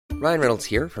Ryan Reynolds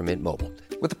here from Mint Mobile.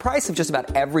 With the price of just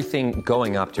about everything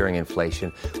going up during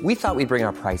inflation, we thought we'd bring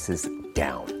our prices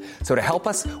down. So to help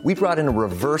us, we brought in a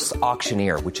reverse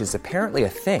auctioneer, which is apparently a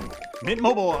thing. Mint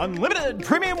Mobile Unlimited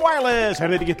Premium Wireless. How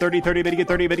to get 30, 30, bit to get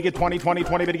 30, bit to get 20, 20,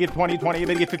 20, bit to get 20, 20,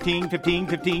 bit to get 15, 15,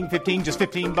 15, 15, just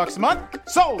 $15 a month?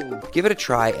 Sold! Give it a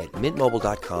try at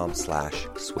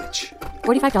mintmobile.com/switch.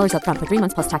 $45 up front for 3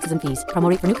 months plus taxes and fees. Promo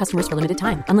rate for new customers for limited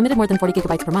time. Unlimited more than 40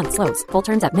 gigabytes per month. Slows full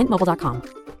terms at mintmobile.com.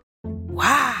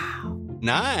 Wow.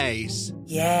 Nice.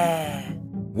 Yeah.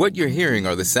 What you're hearing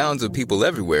are the sounds of people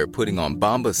everywhere putting on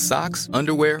Bombas socks,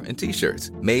 underwear, and T-shirts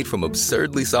made from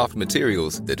absurdly soft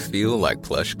materials that feel like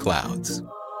plush clouds.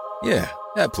 Yeah,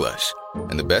 that plush.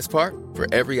 And the best part? For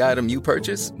every item you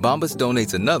purchase, Bombas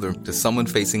donates another to someone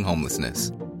facing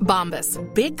homelessness. Bombas.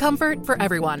 Big comfort for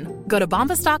everyone. Go to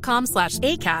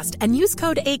bombas.com/ACAST and use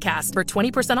code ACAST for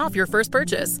 20% off your first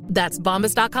purchase. That's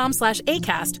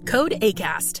bombas.com/ACAST. Code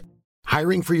ACAST.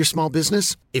 Hiring for your small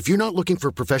business? If you're not looking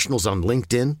for professionals on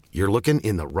LinkedIn, you're looking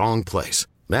in the wrong place.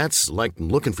 That's like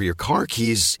looking for your car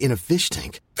keys in a fish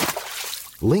tank.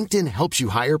 LinkedIn helps you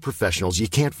hire professionals you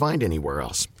can't find anywhere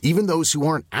else, even those who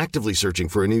aren't actively searching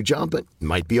for a new job but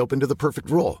might be open to the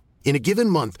perfect role. In a given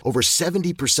month, over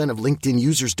 70% of LinkedIn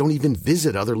users don't even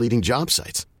visit other leading job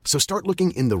sites. So start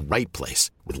looking in the right place.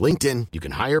 With LinkedIn, you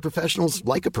can hire professionals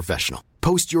like a professional.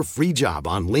 Post your free job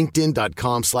on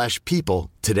linkedin.com/people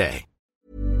today.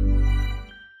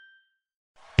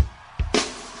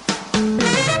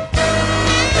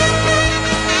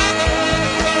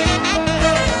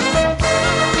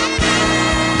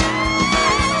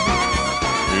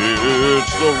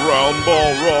 It's the Round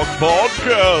Ball Rock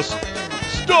Podcast,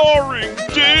 starring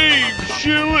Dave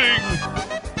Schilling,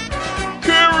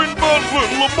 Karen Butler,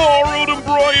 Lamar Odom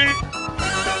Bryant,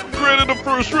 granted a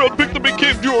first-round pick that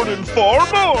became Jordan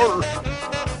Farmar,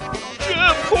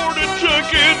 Jeff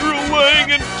Hornacek, Andrew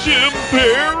Lang, and Tim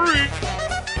Perry,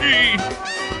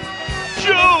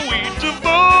 Joey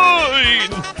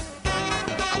Devine,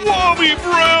 Kwame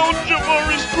Brown,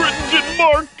 Javaris Crittenton,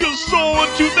 Mark Gasol, a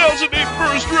 2008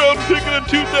 first-round pick and a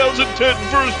 2010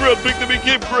 first-round pick that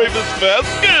became Gravis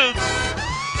Vasquez.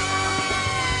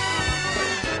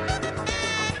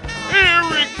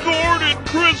 Eric Gordon,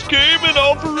 Chris Kaman,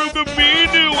 Al-Farouq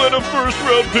Aminu, and a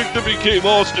first-round pick that became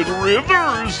Austin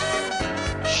Rivers.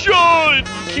 Sean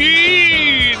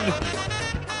Keane.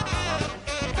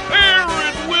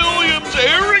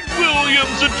 Eric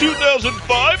Williams, a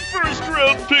 2005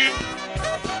 first-round pick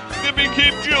that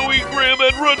became Joey Graham,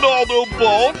 and Ronaldo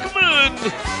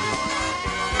Balkman.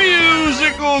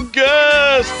 Musical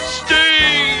guest,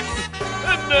 Stain.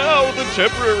 And now the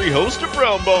temporary host of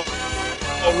Round Ball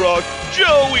Rock,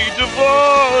 Joey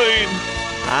Devine.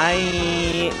 Hi,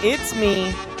 it's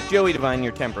me, Joey Devine,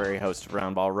 your temporary host of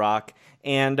Round Ball Rock.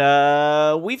 And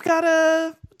we've got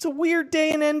it's a weird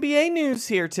day in NBA news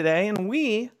here today, and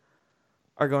we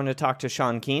are going to talk to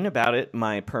Sean Keane about it,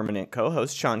 my permanent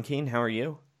co-host. Sean Keane, how are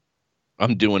you?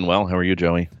 I'm doing well. How are you,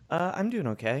 Joey? I'm doing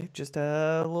okay. Just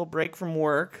a little break from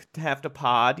work to have to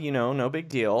pod, no big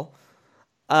deal.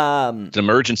 It's an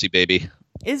emergency, baby.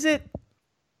 Is it?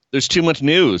 There's too much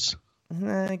news.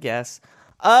 I guess.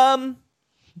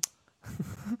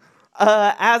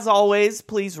 As always,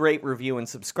 please rate, review, and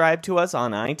subscribe to us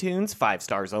on iTunes. 5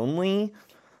 stars only.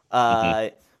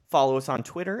 Follow us on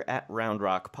Twitter at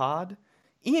RoundRockPod.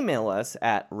 Email us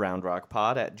at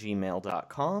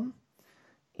roundrockpod@gmail.com.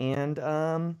 And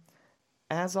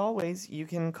as always, you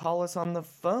can call us on the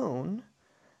phone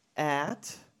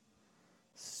at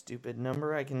stupid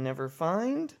number I can never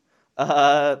find.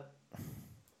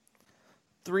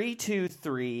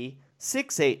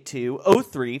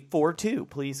 323-682-0342.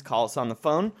 Please call us on the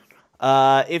phone.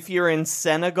 If you're in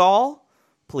Senegal,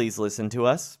 please listen to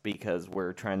us because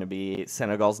we're trying to be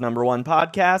Senegal's #1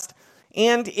 podcast.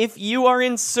 And if you are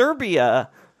in Serbia,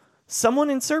 someone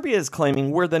in Serbia is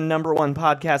claiming we're the #1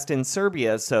 podcast in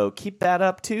Serbia, so keep that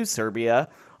up too, Serbia.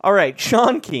 All right,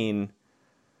 Sean Keane,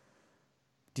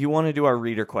 do you want to do our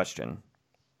reader question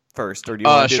first, or do you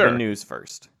want to do the news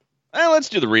first? Let's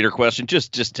do the reader question.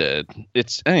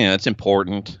 It's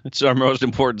important. It's our most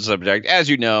important subject. As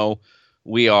you know,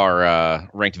 we are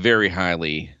ranked very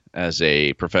highly as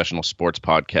a professional sports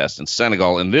podcast in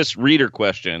Senegal, and this reader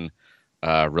question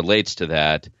relates to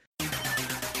that.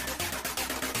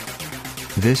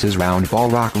 This is Round Ball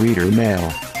Rock Reader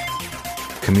Mail.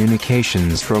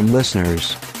 Communications from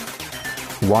listeners.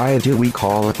 Why do we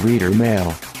call it Reader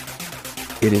Mail?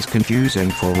 It is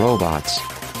confusing for robots.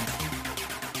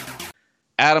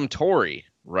 Adam Torrey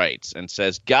writes and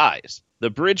says, guys, the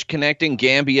bridge connecting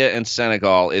Gambia and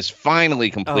Senegal is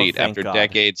finally complete after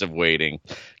decades of waiting.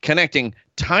 Connecting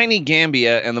tiny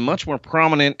Gambia and the much more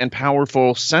prominent and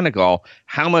powerful Senegal.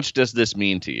 How much does this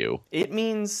mean to you? It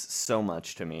means so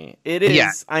much to me. It is.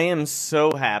 Yeah. I am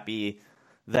so happy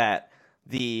that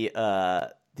the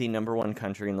number one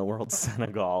country in the world,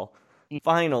 Senegal,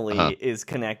 finally is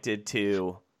connected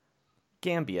to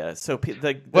Gambia, so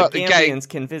the Gambians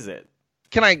can visit.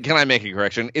 Can I make a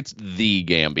correction? It's the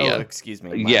Gambia. Oh, excuse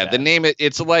me. Yeah, bad. The name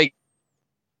it's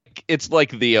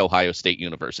like the Ohio State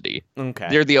University. Okay.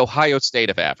 They're the Ohio State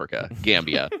of Africa,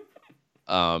 Gambia.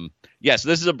 Yes,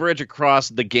 this is a bridge across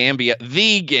the Gambia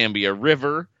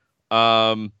River.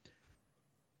 And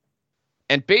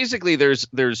basically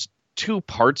there's two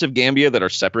parts of Gambia that are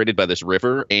separated by this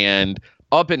river, and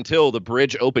up until the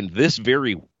bridge opened this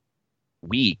very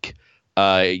week,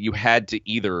 you had to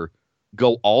either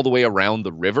go all the way around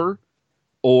the river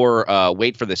or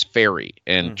wait for this ferry,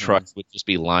 and trucks would just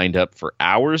be lined up for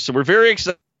hours. So we're very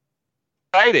excited.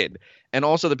 And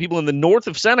also the people in the north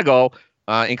of Senegal,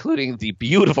 including the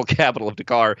beautiful capital of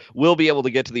Dakar, will be able to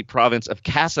get to the province of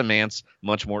Casamance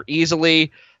much more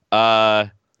easily.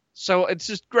 So it's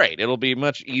just great. It'll be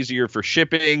much easier for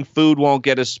shipping. Food won't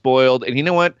get as spoiled. And you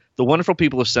know what? The wonderful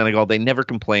people of Senegal, they never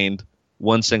complained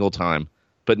one single time.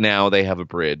 But now they have a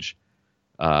bridge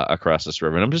across this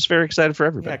river. And I'm just very excited for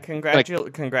everybody. Yeah,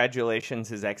 congratulations,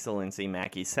 His Excellency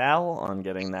Macky Sall, on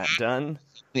getting that done.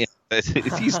 Yeah,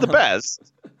 he's the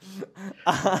best.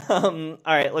 All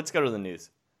right, let's go to the news.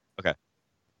 Okay.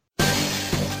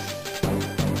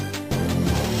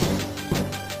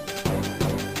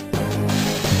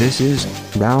 This is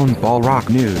Round Ball Rock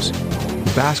News.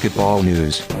 Basketball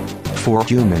news. For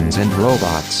humans and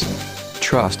robots.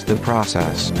 Trust the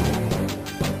process.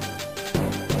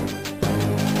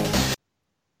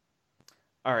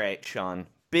 All right, Sean.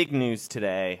 Big news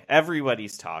today.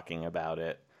 Everybody's talking about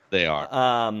it. They are.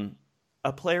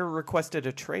 A player requested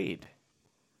a trade.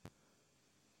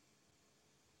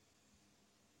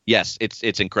 Yes,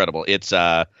 it's incredible. It's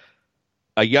a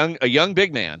young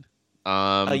big man.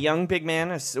 A young big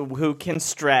man who can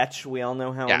stretch. We all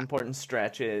know how important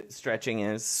stretching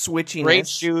is. Switchiness. Great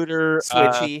shooter.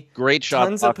 Switchy. Great shot.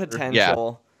 Tons of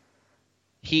potential.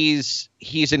 Yeah.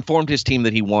 He's informed his team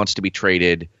that he wants to be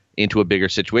traded into a bigger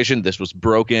situation. This was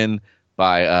broken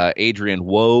by Adrian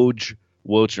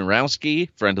Wojnarowski,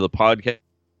 friend of the podcast.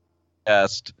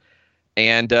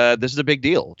 And this is a big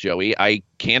deal, Joey. I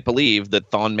can't believe that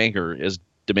Thon Maker is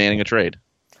demanding a trade.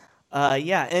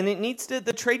 Yeah, and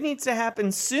the trade needs to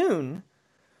happen soon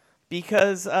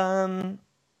because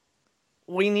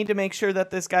we need to make sure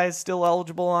that this guy is still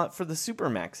eligible for the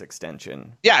Supermax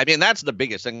extension. Yeah, I mean, that's the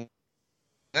biggest thing.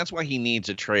 That's why he needs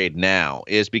a trade now,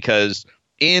 is because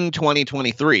in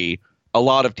 2023, a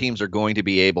lot of teams are going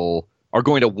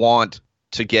to want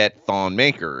to get Thon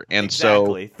Maker. And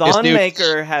exactly. So Thon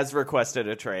Maker has requested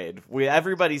a trade.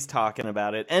 Everybody's talking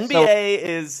about it.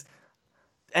 NBA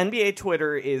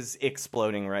Twitter is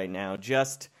exploding right now,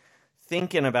 just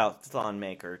thinking about Thon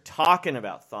Maker, talking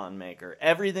about Thon Maker.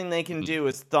 Everything they can do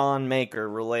is Thon Maker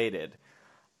related.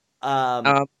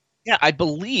 Yeah, I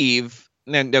believe.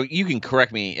 Now you can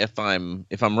correct me if I'm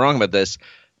wrong about this.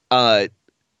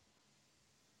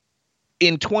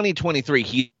 In 2023,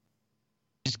 he's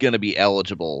going to be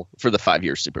eligible for the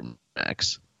 5-year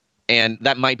Supermax, and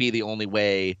that might be the only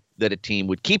way that a team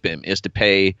would keep him, is to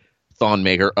pay Thon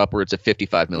Maker upwards of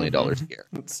 $55 million a year.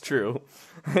 It's true.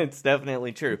 It's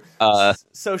definitely true.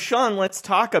 So, Sean, let's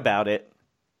talk about it.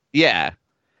 Yeah.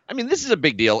 I mean, this is a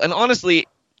big deal. And honestly,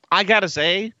 I got to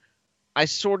say, I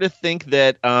sort of think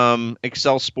that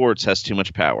Excel Sports has too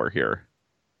much power here.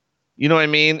 You know what I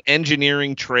mean?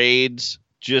 Engineering trades,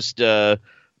 just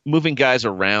moving guys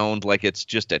around like it's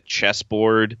just a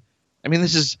chessboard. I mean,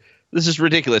 this is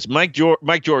ridiculous. Mike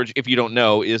George, if you don't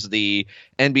know, is the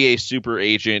NBA super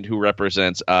agent who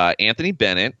represents Anthony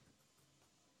Bennett,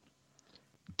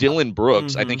 Dylan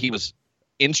Brooks. I think he was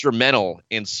instrumental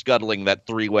in scuttling that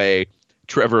 3-way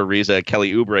Trevor Ariza,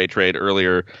 Kelly Oubre trade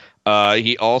earlier.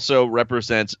 He also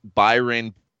represents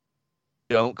Byron,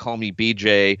 don't call me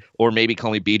BJ, or maybe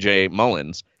call me BJ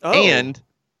Mullins. Oh. And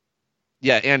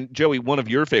Joey, one of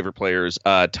your favorite players,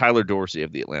 Tyler Dorsey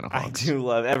of the Atlanta Hawks. I do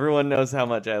love. Everyone knows how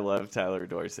much I love Tyler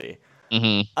Dorsey.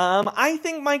 I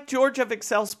think Mike George of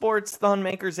Excel Sports, Thon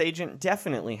Maker's agent,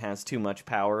 definitely has too much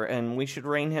power, and we should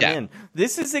rein him in.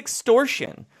 This is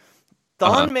extortion.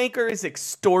 Thon Maker is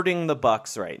extorting the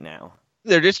Bucks right now.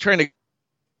 They're just trying to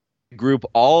group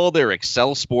all their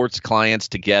Excel Sports clients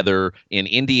together in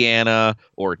Indiana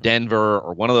or Denver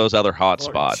or one of those other hot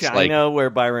spots. China, where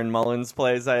Byron Mullins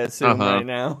plays, I assume, right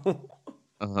now.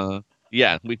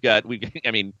 Yeah,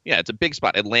 it's a big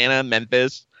spot. Atlanta,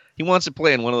 Memphis. He wants to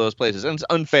play in one of those places, and it's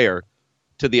unfair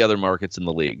to the other markets in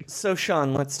the league. So,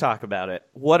 Sean, let's talk about it.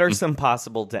 What are some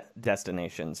possible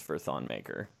destinations for Thon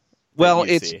Maker? Well,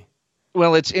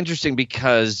 it's interesting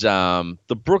because the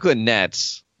Brooklyn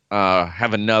Nets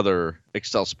have another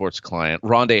Excel Sports client,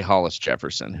 Rondé Hollis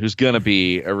Jefferson, who's going to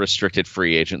be a restricted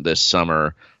free agent this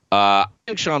summer. I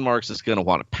think Sean Marks is going to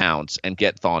want to pounce and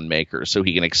get Thon Maker so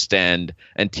he can extend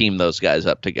and team those guys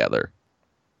up together.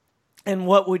 And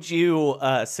what would you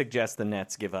suggest the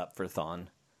Nets give up for Thon?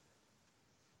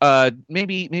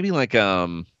 Maybe like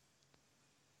I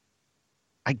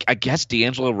guess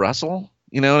D'Angelo Russell.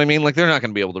 You know what I mean? Like they're not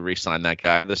going to be able to re-sign that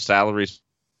guy. The salaries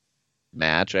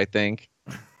match, I think.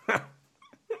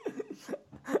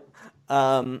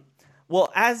 Well,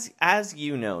 as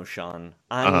you know, Sean,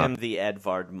 I am the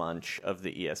Edvard Munch of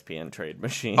the ESPN trade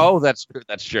machine. Oh, that's true.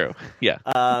 That's true. Yeah.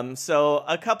 So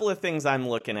a couple of things I'm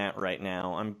looking at right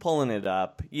now. I'm pulling it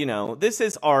up. You know, this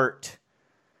is art,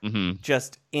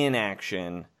 just in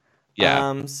action.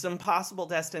 Yeah. Some possible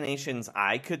destinations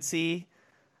I could see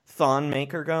Thon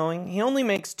Maker going. He only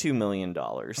makes $2 million,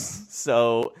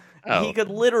 so he could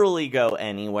literally go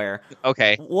anywhere.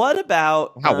 Okay. What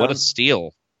about? Wow, what a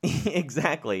steal!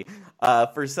 Exactly.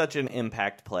 For such an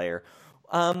impact player.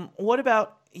 What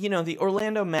about, the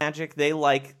Orlando Magic? They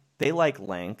like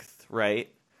length,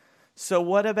 right? So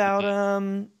what about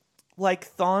like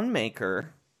Thon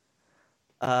Maker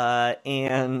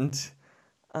and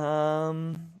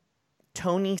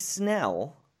Tony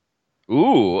Snell?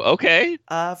 Ooh, okay.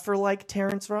 For like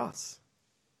Terrence Ross.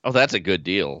 Oh, that's a good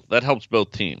deal. That helps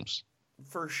both teams.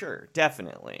 For sure,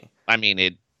 definitely. I mean,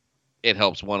 it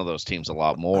helps one of those teams a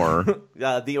lot more.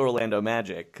 The Orlando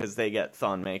Magic, because they get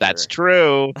Thon Maker. That's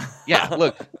true. Yeah,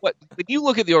 look, when you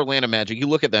look at the Orlando Magic, you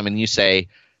look at them and you say,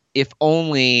 if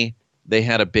only they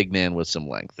had a big man with some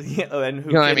length. Yeah, and who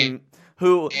you know what I mean?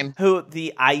 Who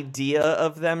the idea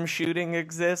of them shooting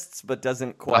exists, but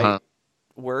doesn't quite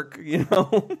work. No,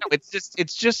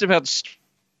 it's just about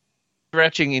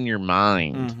stretching in your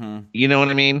mind. You know what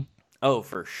I mean? Oh,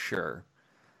 for sure.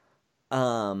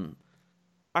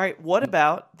 All right, what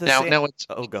about the now it's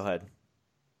go ahead.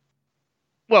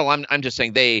 Well, I'm just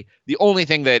saying the only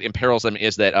thing that imperils them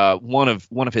is that one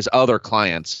of his other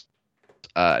clients,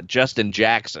 Justin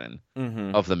Jackson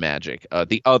of the Magic,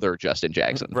 the other Justin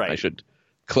Jackson, right. I should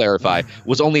clarify,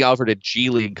 was only offered a G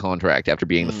League contract after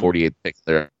being the 48th pick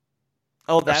there.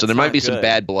 Oh, that's so there might be good. some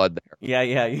bad blood there.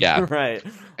 Yeah, you're right.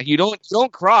 And you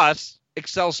don't cross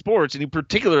Excel Sports, and you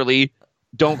particularly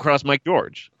don't cross Mike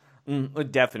George.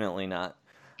 Definitely not.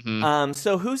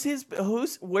 So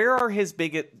where are his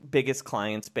biggest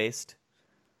clients based?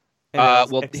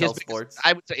 Excel Sports?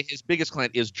 I would say his biggest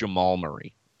client is Jamal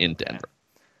Murray in Denver.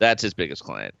 That's his biggest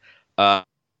client.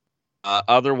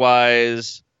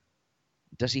 Otherwise,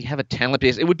 does he have a talent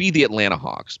base? It would be the Atlanta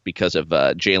Hawks because of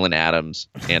Jalen Adams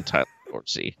and Tyler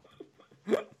Dorsey.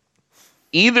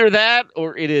 Either that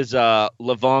or it is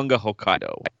Lavonga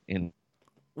Hokkaido in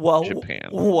Japan.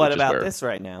 What about this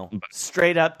right now?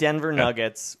 Straight up Denver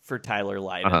Nuggets for Tyler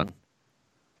Lydon.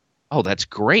 Oh, that's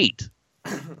great.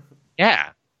 Yeah,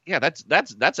 that's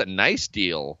a nice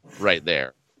deal right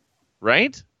there,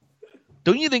 right?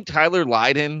 Don't you think Tyler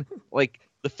Lydon, like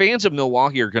the fans of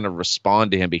Milwaukee, are going to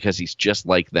respond to him because he's just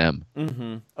like them?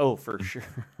 Oh, for sure.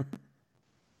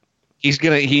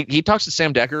 He talks to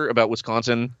Sam Decker about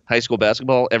Wisconsin high school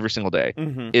basketball every single day.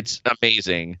 It's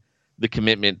amazing the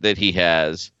commitment that he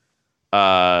has.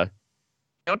 Tyler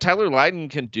Lydon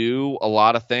can do a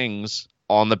lot of things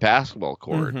on the basketball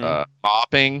court.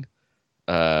 Mopping,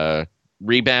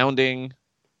 rebounding,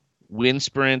 wind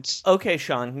sprints. Okay,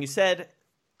 Sean, you said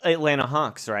Atlanta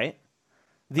Hawks, right?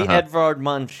 The Edvard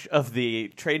Munch of the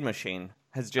trade machine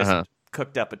has just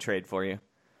cooked up a trade for you.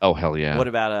 Oh, hell yeah. What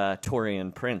about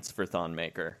Torian Prince for Thon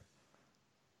Maker?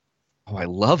 Oh, I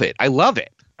love it.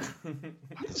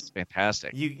 This is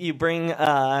fantastic. You bring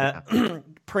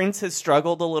Prince has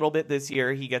struggled a little bit this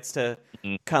year. He gets to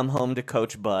come home to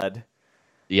Coach Bud.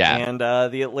 Yeah. And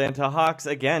the Atlanta Hawks,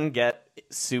 again, get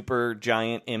super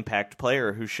giant impact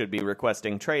player who should be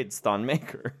requesting trades, Thon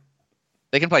Maker.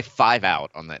 They can play 5 out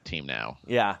on that team now.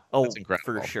 Yeah. Oh, that's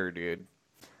incredible. For sure, dude.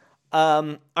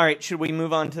 All right, should we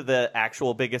move on to the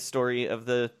actual biggest story of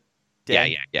the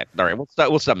day? Yeah. All right,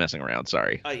 we'll stop messing around.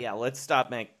 Sorry. Yeah, let's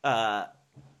stop.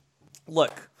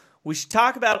 Look, we should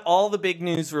talk about all the big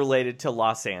news related to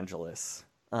Los Angeles.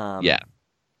 Yeah.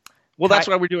 Well, that's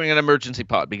why we're doing an emergency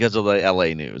pod, because of the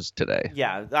LA news today.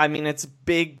 Yeah, I mean, it's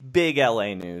big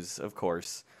LA news, of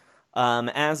course.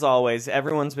 As always,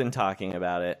 everyone's been talking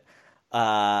about it.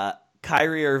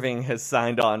 Kyrie Irving has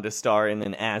signed on to star in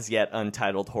an as-yet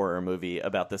untitled horror movie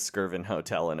about the Skirvin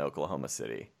Hotel in Oklahoma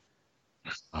City.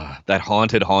 That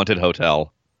haunted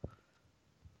hotel.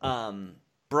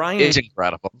 Brian It's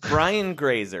incredible. Brian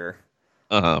Grazer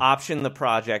optioned the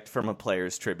project from a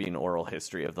Players Tribune oral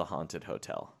history of the haunted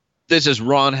hotel. This is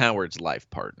Ron Howard's life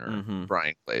partner,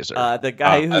 Brian Glazer. The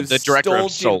guy who the director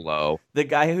of Solo. The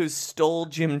guy who stole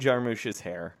Jim Jarmusch's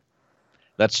hair.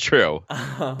 That's true.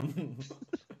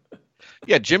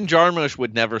 Yeah, Jim Jarmusch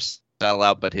would never sell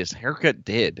out, but his haircut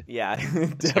did. Yeah,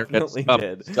 it definitely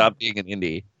did. Stop being an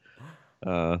indie.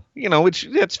 Which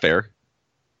that's fair.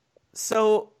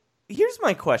 So here's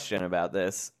my question about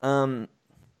this. Yeah.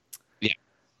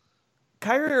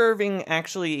 Kyrie Irving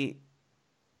actually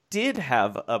did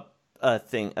have a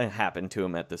thing happen to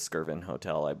him at the Skirvin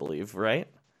Hotel, I believe, right?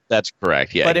 That's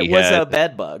correct. Yeah, but it was a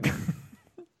bed bug,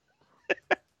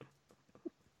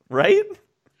 right?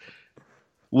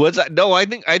 Was that, no? I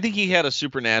think he had a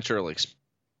supernatural experience.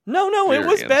 No, it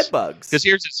was bed bugs.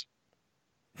 Because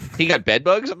he got bed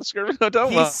bugs at the Skirvin Hotel.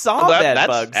 He saw bed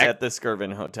bugs at the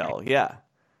Skirvin Hotel. Yeah.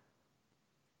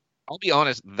 I'll be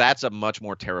honest. That's a much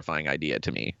more terrifying idea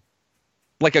to me.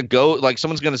 Like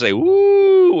someone's gonna say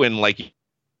 "ooh" and like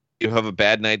you have a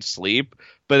bad night's sleep,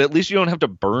 but at least you don't have to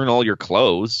burn all your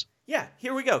clothes. Yeah,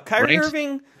 here we go. Kyrie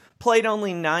Irving played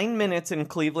only 9 minutes in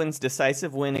Cleveland's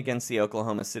decisive win against the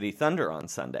Oklahoma City Thunder on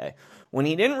Sunday. When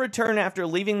he didn't return after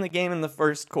leaving the game in the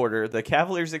first quarter, the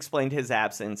Cavaliers explained his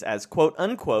absence as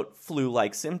quote-unquote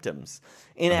flu-like symptoms.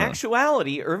 In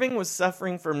actuality, Irving was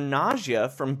suffering from nausea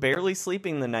from barely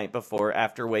sleeping the night before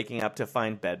after waking up to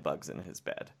find bed bugs in his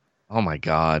bed. Oh my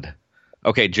God.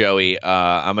 Okay, Joey,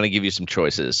 I'm going to give you some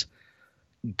choices.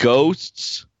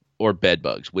 Ghosts or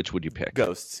bedbugs? Which would you pick?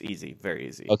 Ghosts, easy, very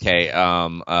easy. Okay,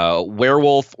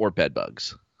 werewolf or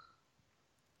bedbugs?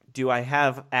 Do I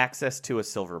have access to a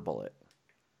silver bullet?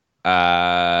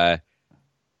 Yeah,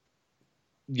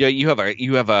 you have a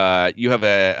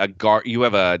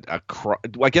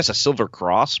silver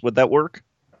cross. Would that work?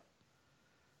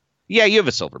 Yeah, you have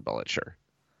a silver bullet, sure.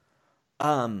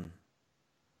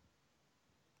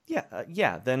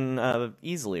 Yeah. Then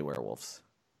easily werewolves.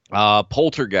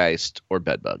 Poltergeist or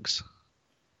bedbugs?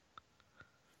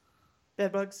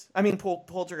 Bedbugs. I mean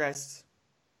poltergeists.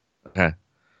 Okay.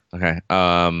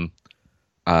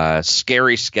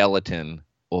 Scary skeleton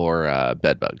or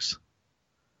bedbugs?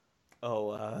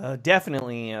 Oh,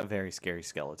 definitely a very scary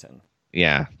skeleton.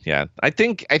 Yeah. I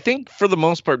think for the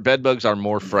most part, bedbugs are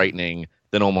more frightening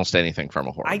than almost anything from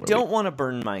a horror movie. don't want to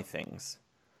burn my things.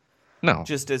 No.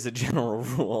 Just as a general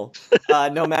rule.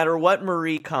 No matter what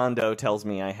Marie Kondo tells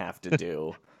me I have to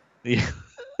do. Yeah.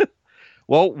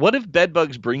 Well, what if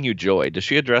bedbugs bring you joy? Does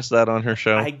she address that on her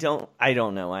show? I don't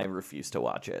know. I refuse to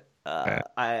watch it. Okay.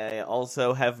 I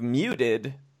also have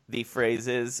muted the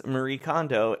phrases Marie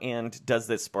Kondo and does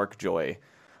this spark joy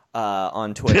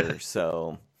on Twitter.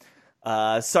 So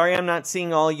sorry I'm not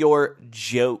seeing all your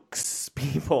jokes,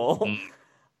 people.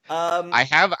 I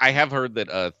have heard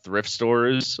that thrift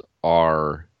stores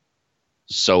are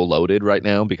so loaded right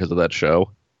now because of that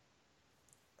show.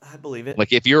 I believe it.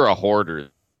 Like if you're a hoarder,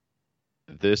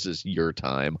 this is your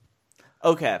time.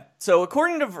 Okay, so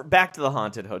according to back to the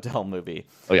Haunted Hotel movie.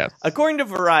 Oh yeah. According to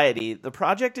Variety, the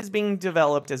project is being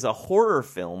developed as a horror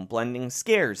film blending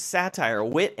scares, satire,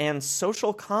 wit, and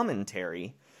social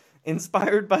commentary,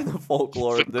 inspired by the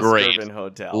folklore of the Skirvin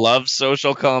Hotel. Love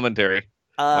social commentary.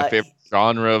 My favorite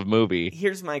genre of movie.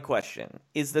 Here's my question: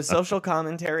 is the social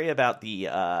commentary about the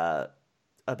how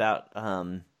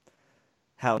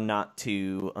not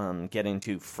to get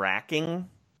into fracking?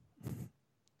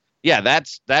 Yeah,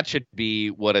 that should be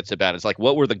what it's about. It's like,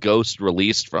 what were the ghosts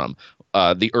released from?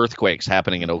 The earthquakes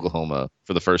happening in Oklahoma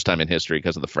for the first time in history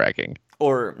because of the fracking.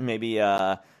 Or maybe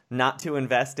not to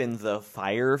invest in the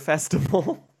fire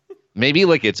festival. Maybe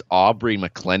like it's Aubrey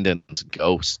McClendon's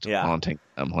ghost haunting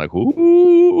them. Like,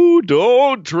 ooh,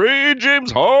 don't trade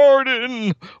James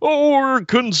Harden or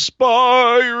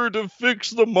conspire to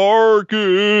fix the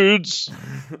markets.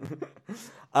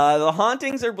 The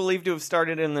hauntings are believed to have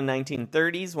started in the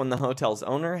 1930s when the hotel's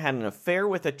owner had an affair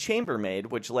with a chambermaid,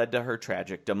 which led to her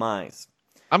tragic demise.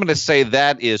 I'm going to say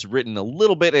that is written a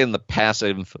little bit in the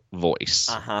passive voice.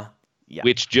 Yeah.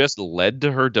 Which just led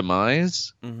to her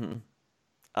demise. Mm-hmm.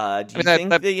 Do you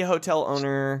think the hotel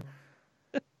owner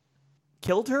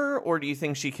killed her, or do you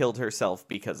think she killed herself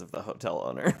because of the hotel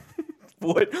owner?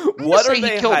 What are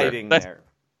they hiding there?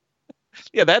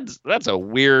 Yeah, that's a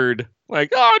weird,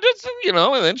 like, oh, just, and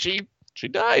then she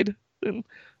died. And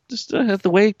just the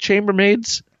way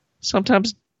chambermaids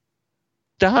sometimes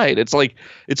died. It's like,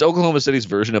 it's Oklahoma City's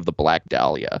version of the Black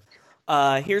Dahlia.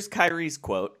 Here's Kyrie's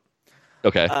quote.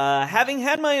 Okay. Having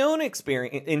had my own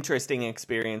interesting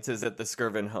experiences at the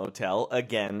Skirvin Hotel,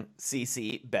 again,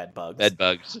 CC bedbugs.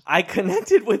 Bedbugs. I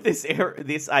connected with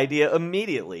this idea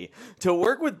immediately. To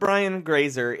work with Brian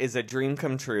Grazer is a dream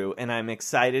come true, and I'm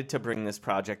excited to bring this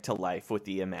project to life with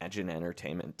the Imagine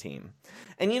Entertainment team.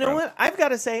 And you know what? I've got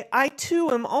to say, I too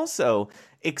am also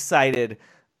excited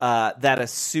that a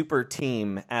super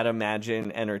team at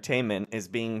Imagine Entertainment is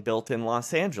being built in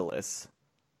Los Angeles.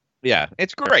 Yeah,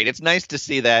 it's great. It's nice to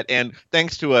see that, and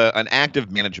thanks to an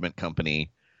active management company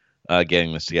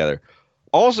getting this together.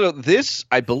 Also, this,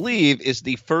 I believe, is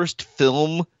the first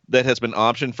film that has been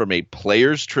optioned from a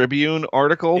Players Tribune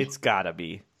article. It's gotta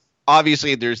be.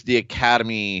 Obviously, there's the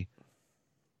Academy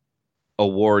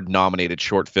Award-nominated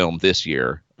short film this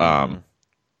year,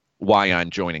 Why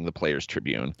I'm Joining the Players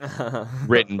Tribune,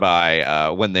 written by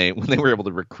when they were able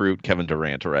to recruit Kevin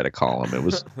Durant to write a column. It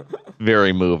was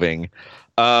very moving.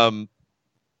 But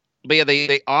yeah,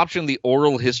 they optioned the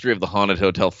oral history of the Haunted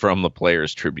Hotel from the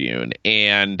Players Tribune,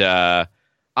 and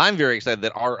I'm very excited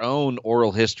that our own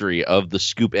oral history of the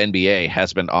Scoop NBA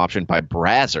has been optioned by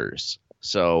Brazzers.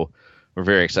 So we're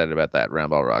very excited about that.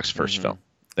 Roundball Rock's first film.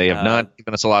 They have not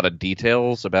given us a lot of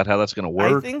details about how that's going to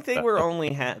work. I think they were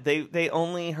only they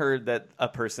only heard that a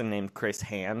person named Chris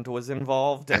Hand was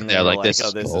involved, and they were like, "This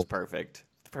is perfect."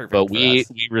 Perfect. But we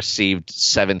received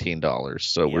 $17,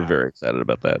 so we're very excited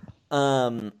about that.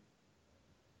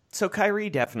 So Kyrie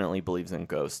definitely believes in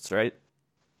ghosts, right?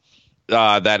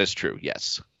 That is true.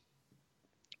 Yes.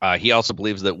 He also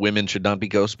believes that women should not be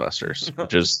Ghostbusters,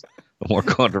 which is a more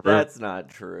controversial. That's not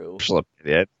true.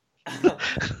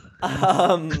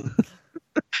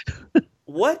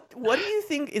 What do you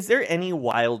think? Is there any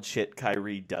wild shit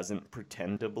Kyrie doesn't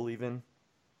pretend to believe in?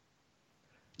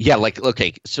 Yeah, like,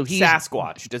 okay, so he's...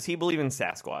 Sasquatch. Does he believe in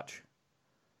Sasquatch?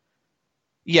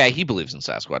 Yeah, he believes in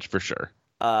Sasquatch, for sure.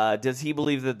 Does he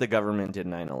believe that the government did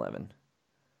 9/11?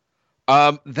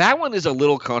 That one is a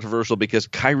little controversial because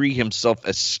Kyrie himself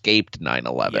escaped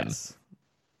 9/11. Yes.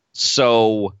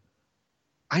 So,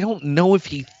 I don't know if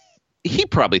he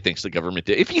probably thinks the government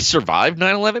did. If he survived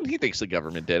 9/11, he thinks the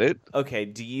government did it. Okay,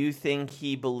 do you think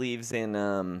he believes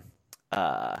in,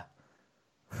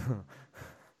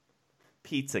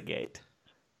 Pizzagate?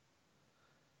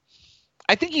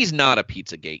 I think he's not a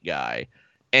Pizzagate guy,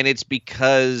 and it's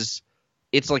because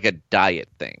it's like a diet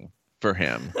thing for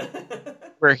him,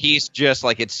 where he's just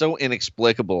like, it's so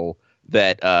inexplicable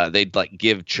that they'd like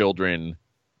give children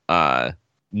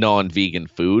non-vegan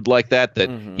food like that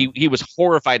he was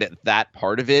horrified at that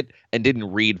part of it and didn't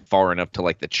read far enough to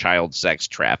like the child sex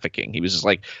trafficking. He was just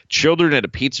like, children at a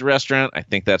pizza restaurant, I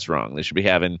think that's wrong. They should be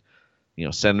having,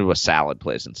 send them to a salad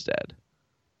place instead.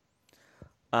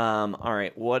 All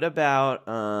right. What about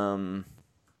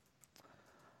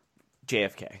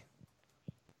JFK?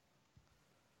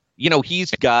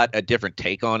 He's got a different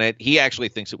take on it. He actually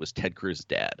thinks it was Ted Cruz's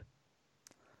dad.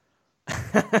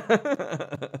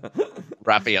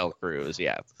 Rafael Cruz,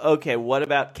 yeah. Okay, what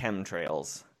about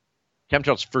chemtrails?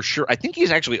 Chemtrails, for sure. I think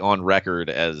he's actually on record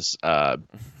as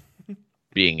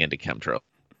being into chemtrails.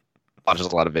 Watches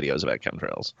a lot of videos about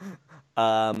chemtrails.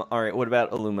 All right, what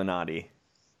about Illuminati?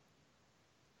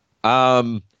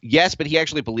 Yes, but he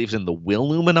actually believes in the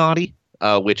Willuminati,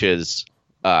 which is,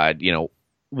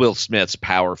 Will Smith's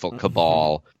powerful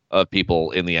cabal of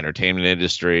people in the entertainment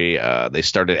industry. They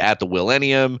started at the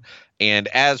Willennium, and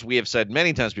as we have said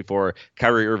many times before,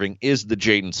 Kyrie Irving is the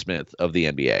Jaden Smith of the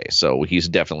NBA, so he's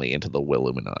definitely into the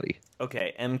Willuminati.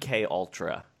 Okay, MK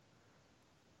Ultra.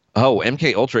 Oh,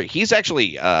 MK Ultra. He's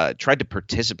actually tried to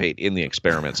participate in the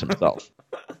experiments himself.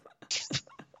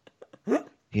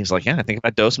 He's like, yeah, I think if I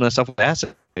dose myself with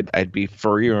acid, I'd be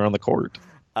furrier on the court.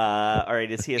 All right,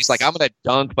 He's like, I'm going to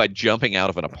dunk by jumping out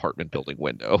of an apartment building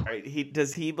window. All right,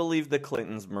 does he believe the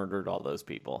Clintons murdered all those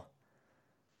people?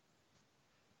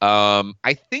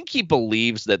 I think he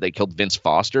believes that they killed Vince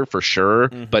Foster for sure,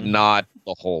 but not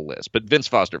the whole list. But Vince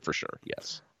Foster for sure,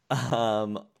 yes.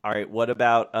 All right, what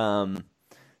about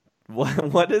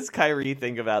what does Kyrie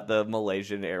think about the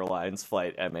Malaysian Airlines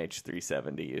flight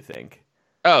MH370? You think?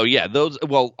 Oh yeah,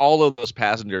 all of those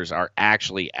passengers are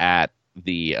actually at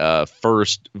the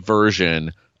first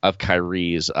version of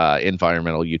Kyrie's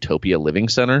Environmental Utopia Living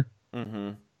Center.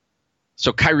 Mm-hmm.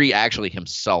 So Kyrie actually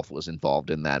himself was involved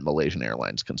in that Malaysian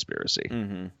Airlines conspiracy.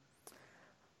 Mm-hmm.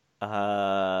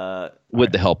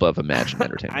 With the help of Imagine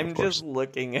Entertainment. I'm just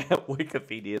looking at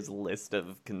Wikipedia's list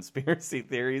of conspiracy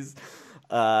theories.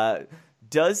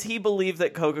 Does he believe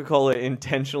that Coca-Cola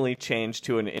intentionally changed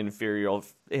to an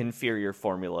inferior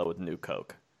formula with New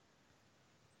Coke?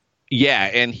 Yeah,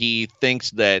 and he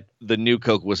thinks that the New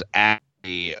Coke was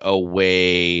actually a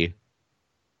way...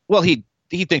 Well, he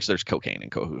he thinks there's cocaine in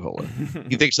Coca-Cola.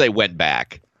 He thinks they went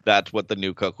back. That's what the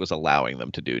new Coke was allowing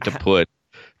them to do, to put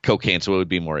cocaine so it would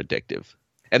be more addictive.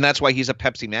 And that's why he's a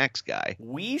Pepsi Max guy.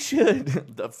 We should,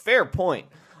 the fair point.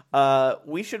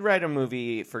 We should write a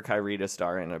movie for Kyrie to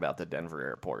star in about the Denver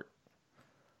airport.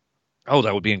 Oh,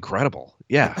 that would be incredible.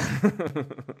 Yeah.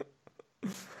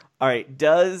 All right.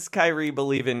 Does Kyrie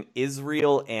believe in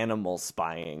Israel animal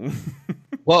spying?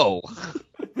 Whoa.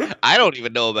 I don't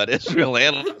even know about Israel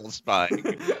animal spying.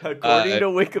 According to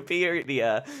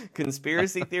Wikipedia,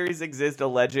 conspiracy theories exist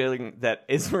alleging that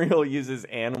Israel uses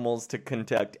animals to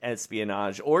conduct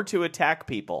espionage or to attack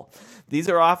people. These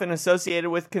are often associated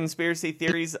with conspiracy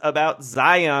theories about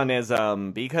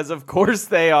Zionism, because of course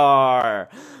they are.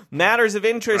 Matters of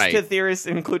interest to theorists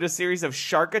include a series of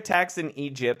shark attacks in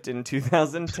Egypt in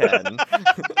 2010,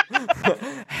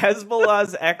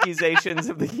 Hezbollah's accusations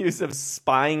of the use of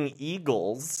spying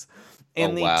eagles,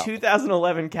 and the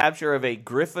 2011 capture of a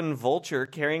Griffin vulture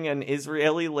carrying an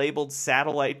Israeli-labeled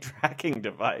satellite tracking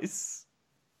device.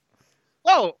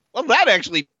 Well, that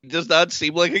actually does not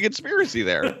seem like a conspiracy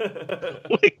there.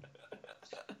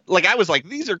 Like I was like,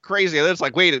 these are crazy. And then it's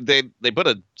like, wait, they put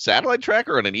a satellite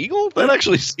tracker on an eagle? That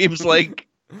actually seems like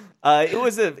it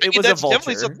was a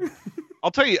vulture.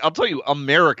 I'll tell you,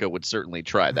 America would certainly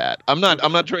try that. I'm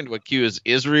not trying to accuse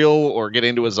Israel or get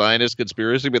into a Zionist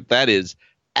conspiracy, but that is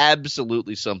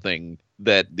absolutely something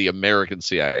that the American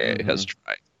CIA has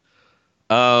tried.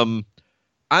 I'm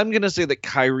gonna say that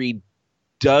Kyrie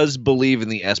does believe in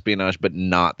the espionage, but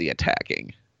not the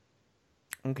attacking.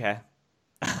 Okay.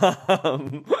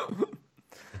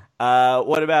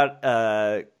 What about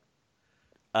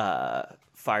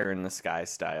Fire in the Sky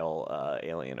style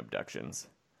alien abductions?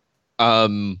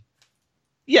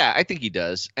 Yeah, I think he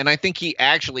does. And I think he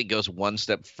actually goes one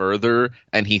step further,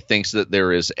 and he thinks that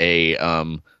there is a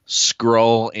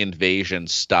Skrull invasion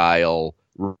style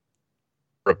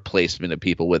replacement of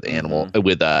people with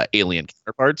alien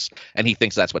counterparts, and he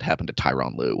thinks that's what happened to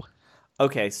Tyronn Lue.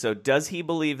 Okay, so does he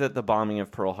believe that the bombing of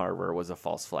Pearl Harbor was a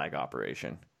false flag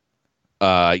operation?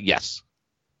 Yes.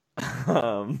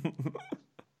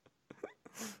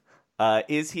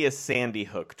 Is he a Sandy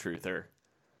Hook truther?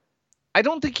 I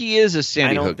don't think he is a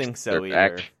Sandy Hook. I don't think so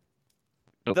either.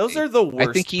 Those are the worst.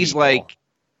 I think he's people. like,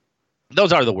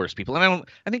 those are the worst people, and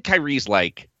I think Kyrie's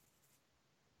like,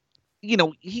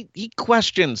 he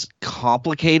questions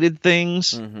complicated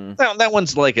things. That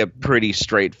one's like a pretty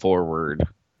straightforward,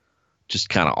 just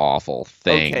kind of awful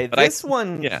thing. Okay, but this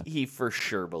one he for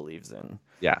sure believes in.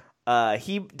 Yeah.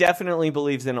 He definitely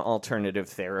believes in alternative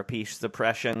therapy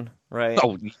suppression, right?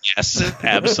 Oh, yes,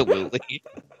 absolutely.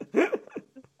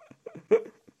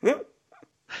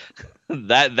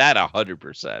 that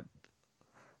 100%.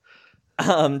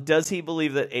 Does he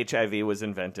believe that HIV was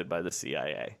invented by the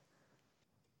CIA?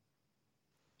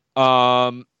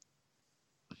 That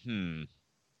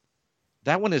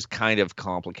one is kind of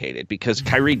complicated because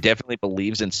Kyrie definitely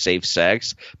believes in safe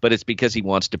sex, but it's because he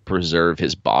wants to preserve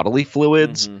his bodily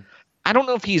fluids. I don't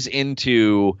know if he's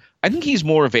into. I think he's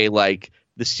more of a like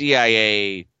the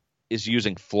CIA is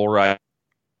using fluoride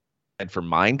for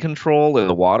mind control in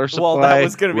the water supply. Well, that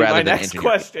was going to be my next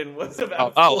question. Was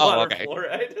about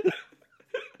fluoride.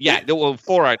 Yeah, well,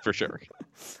 fluoride for sure.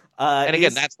 And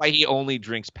again, that's why he only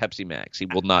drinks Pepsi Max. He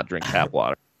will not drink tap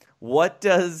water. What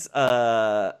does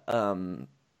Kyrie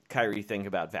think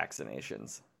about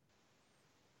vaccinations?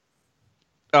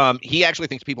 He actually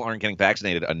thinks people aren't getting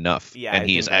vaccinated enough. Yeah, and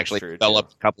he's actually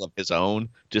developed a couple of his own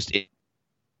just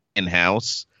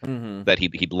in-house that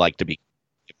he'd like to be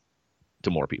to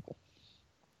more people.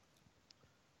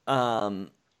 All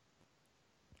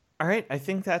right, I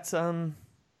think that's good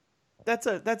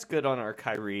on our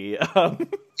Kyrie.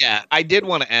 Yeah, I did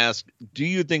want to ask, do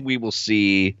you think we will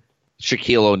see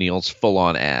Shaquille O'Neal's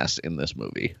full-on ass in this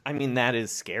movie? I mean, that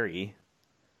is scary.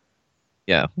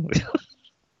 Yeah.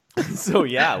 So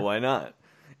yeah, why not?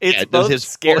 It's both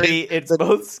scary. It's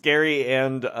both scary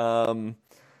and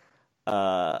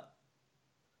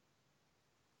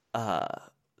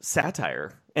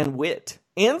satire and wit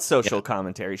and social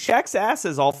commentary. Shaq's ass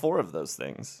is all four of those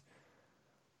things.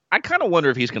 I kind of wonder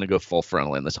if he's going to go full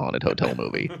frontal in this haunted hotel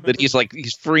movie. That he's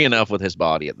free enough with his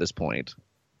body at this point.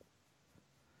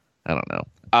 I don't know.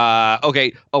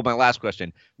 Okay. Oh, my last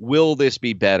question. Will this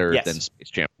be better than Space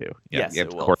Jam 2? Yeah, yes, yeah,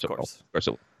 it will, of course of it will. Of course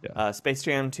it will. Yeah. Space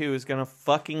Jam 2 is going to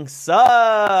fucking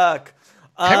suck.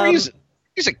 He's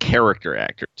a character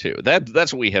actor, too.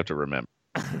 That's what we have to remember.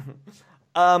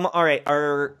 All right.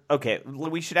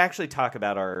 We should actually talk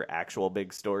about our actual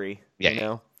big story. Yeah. You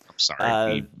know? I'm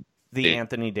sorry. The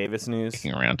Anthony Davis news.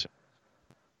 Around.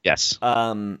 Yes.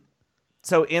 So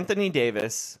Anthony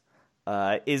Davis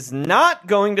is not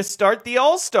going to start the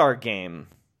All-Star game.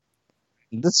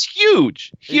 That's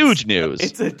huge news.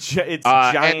 It's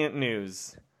giant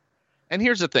news. And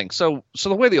here's the thing. So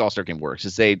the way the All-Star game works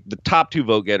is the top 2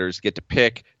 vote getters get to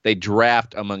pick. They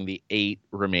draft among the 8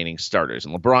 remaining starters.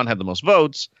 And LeBron had the most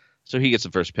votes, so he gets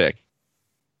the first pick.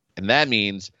 And that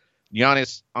means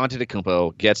Giannis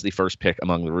Antetokounmpo gets the first pick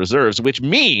among the reserves, which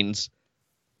means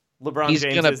LeBron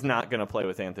James is not going to play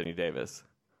with Anthony Davis.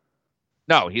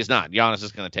 No, he's not. Giannis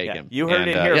is going to take him. You heard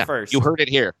it here first. You heard it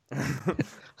here.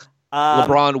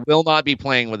 LeBron will not be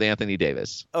playing with Anthony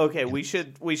Davis. Okay, we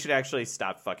should actually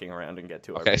stop fucking around and get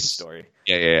to our big story.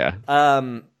 Yeah.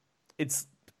 It's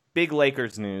big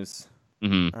Lakers news.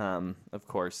 Mm-hmm. Of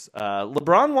course.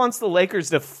 LeBron wants the Lakers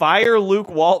to fire Luke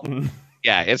Walton.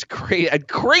 Yeah, it's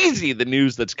crazy the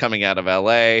news that's coming out of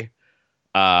LA.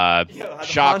 Shocking.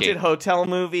 Haunted hotel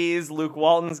movies. Luke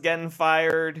Walton's getting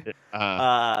fired.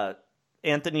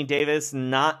 Anthony Davis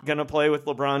not going to play with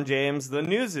LeBron James. The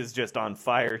news is just on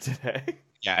fire today.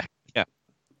 Yeah.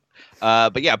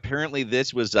 But yeah, apparently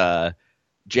this was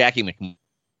Jackie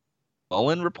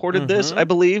McMullen reported this, I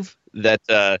believe, that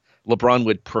LeBron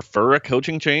would prefer a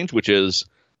coaching change, which is,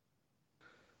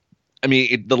 I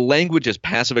mean, the language is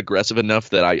passive-aggressive enough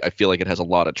that I feel like it has a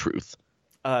lot of truth.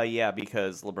 Yeah,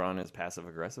 because LeBron is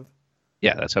passive-aggressive.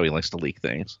 Yeah, that's how he likes to leak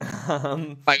things.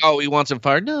 Like, oh, he wants him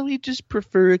fired. No, he just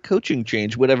prefer a coaching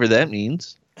change, whatever that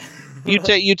means. You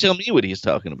tell me what he's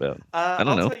talking about. I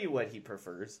don't know. I'll tell you what he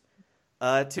prefers.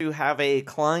 To have a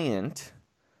client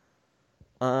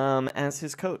as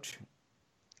his coach.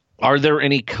 Are there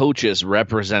any coaches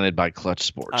represented by Clutch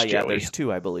Sports, Yeah, Joey? there's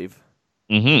 2, I believe.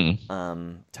 Mm-hmm.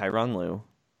 Tyronn Lue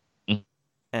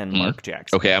and Mark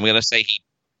Jackson. Okay, I'm going to say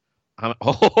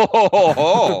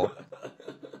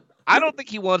I don't think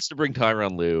he wants to bring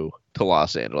Tyronn Lue to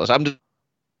Los Angeles. I'm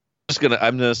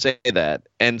gonna say that.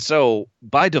 And so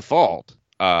by default,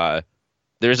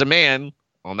 there's a man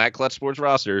on that Clutch Sports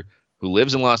roster who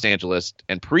lives in Los Angeles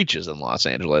and preaches in Los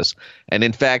Angeles, and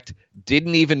in fact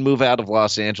didn't even move out of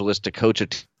Los Angeles to coach a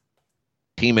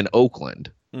team in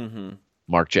Oakland. Mm-hmm.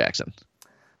 Mark Jackson.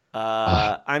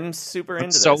 I'm super into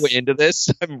this. So into this.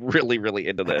 I'm really, really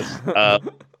into this.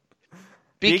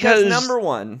 Because number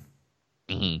one,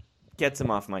 mm-hmm. gets him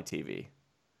off my TV.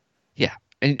 Yeah,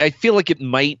 and I feel like it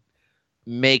might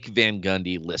make Van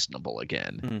Gundy listenable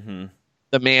again. Mm-hmm.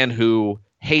 The man who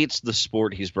hates the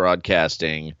sport he's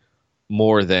broadcasting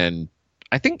more than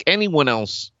I think anyone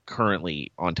else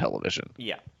currently on television.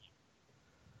 Yeah.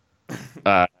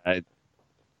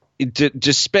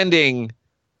 Just spending,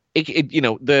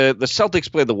 the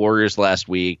Celtics played the Warriors last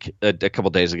week, a couple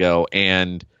days ago,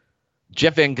 and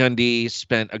Jeff Van Gundy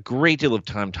spent a great deal of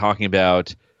time talking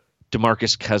about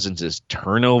DeMarcus Cousins'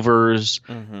 turnovers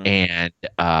and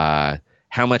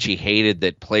how much he hated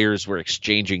that players were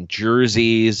exchanging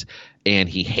jerseys, and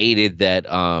he hated that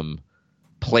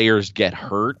players get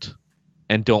hurt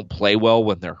and don't play well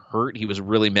when they're hurt. He was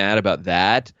really mad about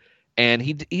that, and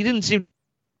he didn't seem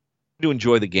to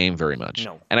enjoy the game very much.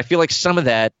 No. And I feel like some of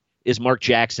that is Mark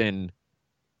Jackson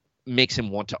makes him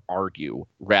want to argue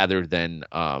rather than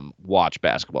watch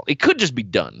basketball. It could just be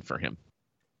done for him.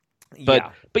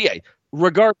 But yeah,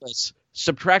 regardless,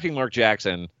 subtracting Mark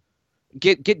Jackson,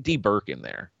 get D Burke in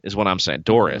there is what I'm saying.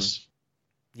 Doris.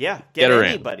 Yeah, get her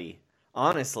anybody.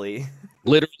 Honestly.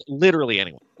 Literally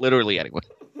anyone. Literally anyone.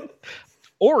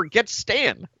 Or get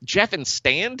Stan. Jeff and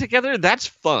Stan together? That's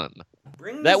fun.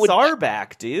 Bring the Czar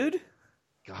back, dude.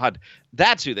 God,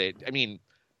 that's who they... I mean,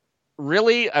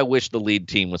 really, I wish the lead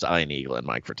team was Ian Eagle and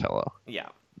Mike Fratello. Yeah.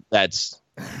 That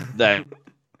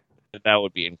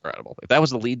would be incredible. If that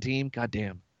was the lead team,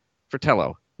 goddamn.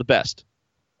 Fratello, the best.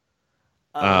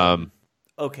 Okay.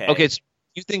 Okay, so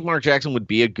you think Mark Jackson would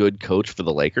be a good coach for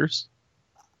the Lakers?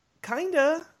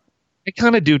 Kinda. I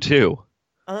kind of do, too.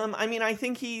 I mean, I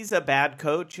think he's a bad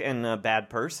coach and a bad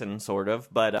person, sort of,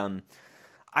 but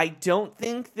I don't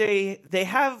think they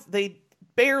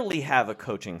barely have a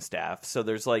coaching staff, so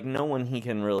there's like no one he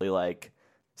can really like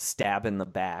stab in the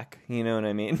back. You know what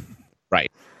I mean?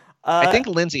 Right. I think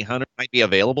Lindsey Hunter might be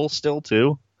available still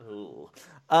too. Ooh.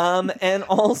 And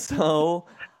also,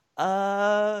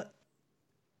 the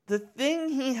thing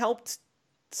he helped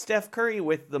Steph Curry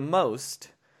with the most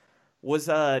was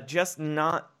just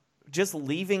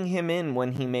leaving him in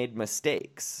when he made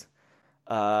mistakes.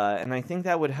 And I think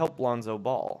that would help Lonzo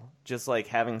Ball. Just like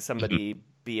having somebody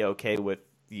be okay with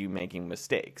you making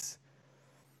mistakes.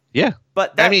 Yeah.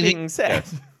 But that being said.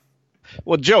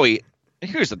 Well, Joey,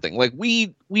 here's the thing. Like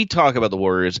we talk about the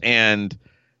Warriors and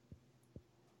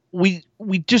we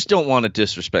just don't want to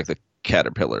disrespect the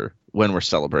caterpillar when we're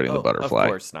celebrating the butterfly. Of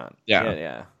course not. Yeah.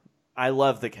 Yeah. I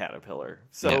love the Caterpillar.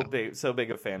 Yeah. So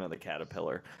big a fan of the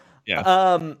Caterpillar. Yeah.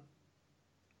 All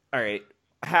right.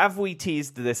 Have we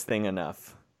teased this thing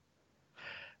enough?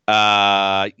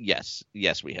 Yes,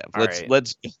 we have. All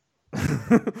Let's.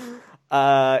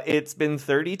 It's been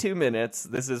 32 minutes.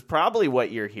 This is probably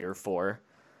what you're here for.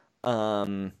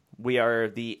 We are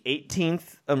the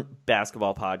 18th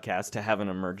basketball podcast to have an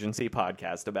emergency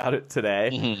podcast about it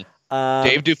today.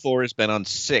 Dave Dufour has been on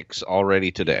 6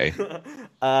 already today.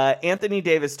 Anthony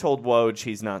Davis told Woj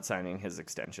he's not signing his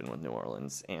extension with New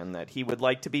Orleans and that he would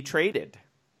like to be traded.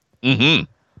 Mm-hmm.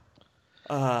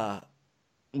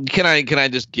 Can I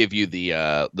just give you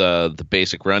the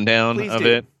basic rundown of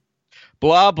it?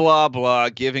 Blah blah blah.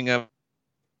 Giving up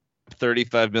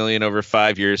 $35 million over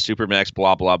 5 years. Supermax.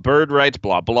 Blah blah. Bird rights.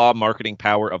 Blah blah. Marketing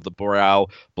power of the brow.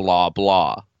 Blah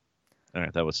blah. All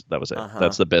right, that was it.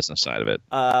 That's the business side of it.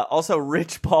 Also,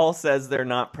 Rich Paul says they're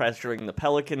not pressuring the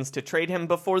Pelicans to trade him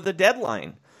before the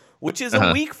deadline, which is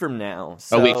a week from now.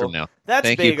 So a week from now. That's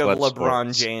Thank big you, of Clutch LeBron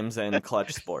Sports. James and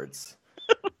Clutch Sports.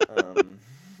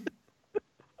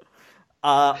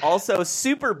 Also,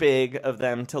 super big of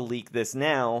them to leak this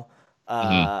now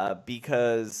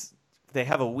because they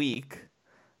have a week.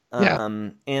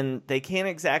 And they can't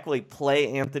exactly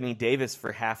play Anthony Davis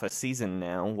for half a season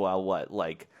now. While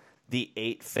the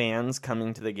 8 fans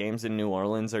coming to the games in New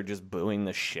Orleans are just booing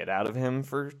the shit out of him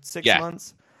for 6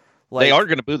 months. They are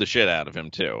going to boo the shit out of him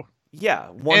too. Yeah,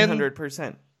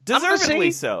 100%.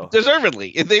 Deservedly so.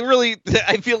 Deservedly. They really.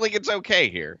 I feel like it's okay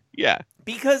here. Yeah.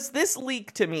 Because this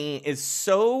leak to me is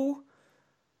so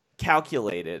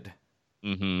calculated.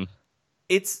 Mm-hmm.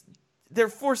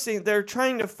 They're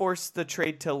trying to force the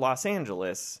trade to Los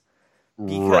Angeles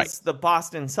because the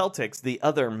Boston Celtics, the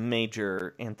other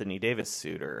major Anthony Davis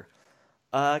suitor,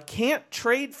 can't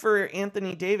trade for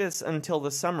Anthony Davis until the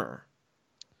summer,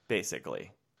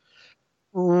 basically.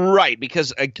 Right,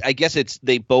 because I guess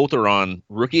they both are on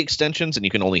rookie extensions, and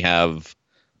you can only have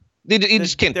you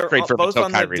just can't trade for both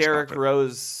on the Kyrie's Derrick contract.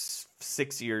 Rose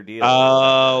 6-year deal.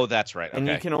 Oh, that's right. Okay. And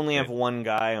you can only have one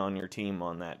guy on your team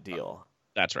on that deal.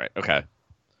 That's right. Okay.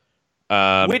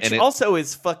 Which also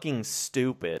is fucking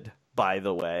stupid, by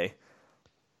the way.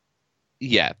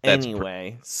 Yeah.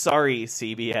 Anyway, sorry,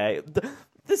 CBA.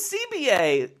 The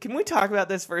CBA, can we talk about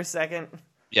this for a second?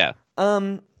 Yeah.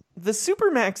 The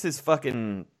Supermax is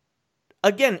fucking...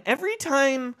 Again, every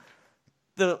time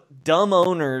the dumb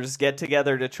owners get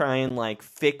together to try and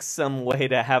fix some way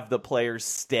to have the players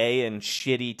stay in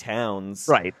shitty towns...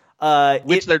 Right.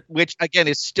 Which again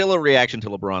is still a reaction to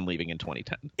LeBron leaving in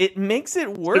 2010. It makes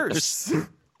it worse.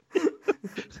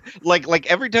 like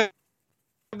every time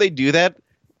they do that,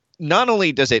 not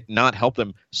only does it not help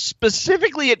them,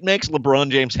 specifically it makes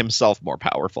LeBron James himself more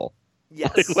powerful.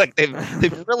 Yes. they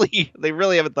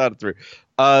really haven't thought it through.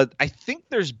 I think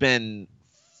there's been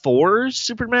 4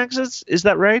 Supermaxes. Is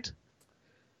that right?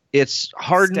 It's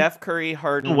Harden, Steph Curry,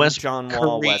 Harden, John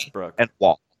Wall, Curry, Westbrook, and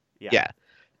Wall. Yeah.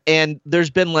 And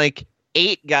there's been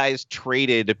 8 guys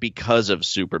traded because of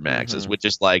Supermaxes, which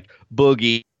is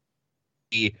Boogie,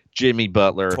 Jimmy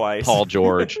Butler, twice. Paul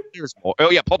George. There's more. Oh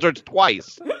yeah, Paul George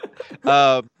twice.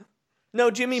 No,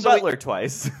 Jimmy Butler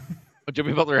twice.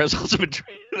 Jimmy Butler has also been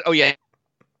traded. Oh yeah.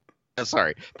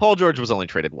 Sorry, Paul George was only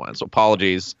traded once. So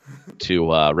apologies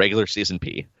to regular season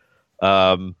P.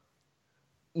 Now,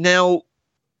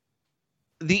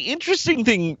 the interesting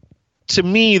thing to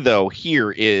me though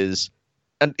here is,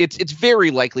 and it's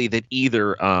very likely that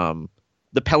either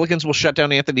the Pelicans will shut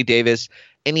down Anthony Davis,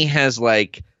 and he has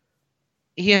a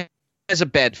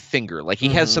bad finger, he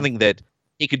has something that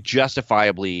he could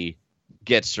justifiably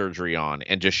get surgery on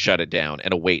and just shut it down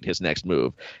and await his next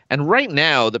move. And right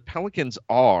now, the Pelicans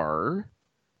are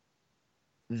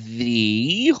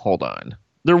they're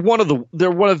one of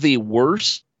the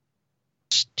worst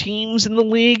teams in the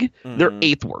league. They're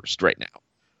 8th worst right now.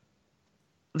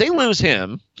 They lose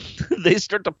him, they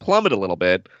start to plummet a little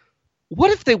bit.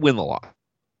 What if they win the lottery?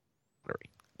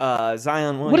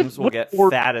 Zion Williams will get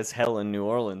fat as hell in New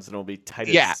Orleans, and it'll be tight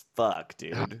as fuck,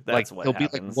 dude. That's what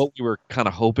happens. It'll be what we were kind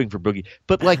of hoping for Boogie.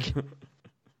 But,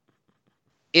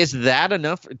 is that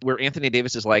enough where Anthony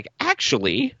Davis is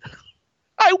actually,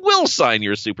 I will sign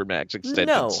your Supermax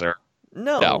extension, sir?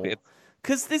 No.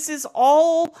 Because this is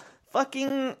all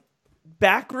fucking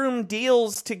backroom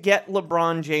deals to get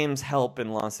LeBron James help in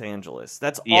Los Angeles.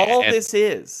 That's all this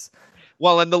is.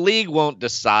 Well, and the league won't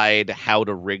decide how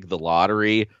to rig the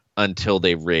lottery until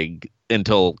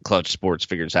Clutch Sports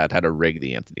figures out how to rig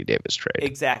the Anthony Davis trade.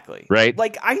 Exactly. Right?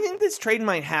 I think this trade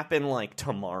might happen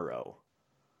tomorrow.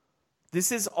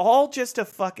 This is all just a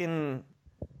fucking...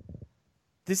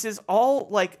 This is all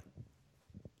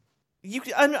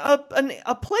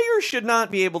A player should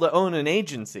not be able to own an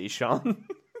agency, Sean.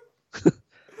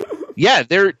 Yeah,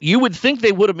 you would think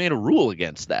they would have made a rule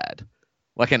against that.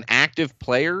 Like an active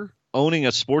player owning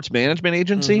a sports management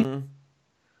agency? Mm-hmm.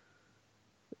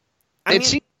 It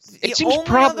seems the only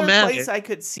problematic. other place I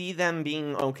could see them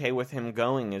being okay with him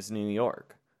going is New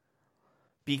York.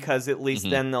 Because at least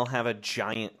then they'll have a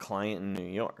giant client in New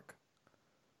York.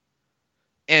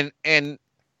 And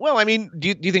well, I mean,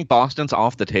 do you think Boston's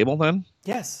off the table then?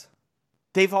 Yes.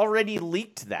 They've already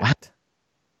leaked that. What?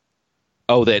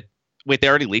 Oh, wait, they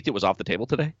already leaked it was off the table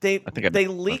today? They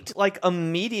leaked like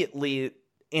immediately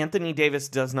Anthony Davis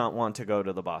does not want to go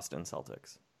to the Boston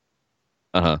Celtics.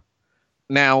 Uh-huh.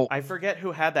 Now I forget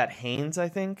who had that. Haynes, I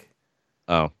think.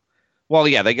 Oh. Well,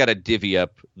 yeah, they got to divvy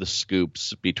up the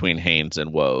scoops between Haynes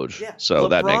and Woj. Yeah. So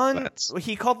that LeBron, makes sense.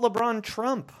 He called LeBron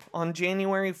Trump on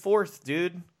January 4th,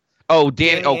 dude. Oh,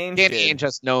 Danny Ainge Ainge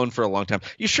has known for a long time.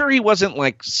 You sure he wasn't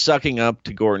like sucking up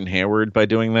to Gordon Hayward by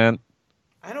doing that?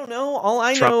 I don't know. All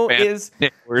I Trump know fan is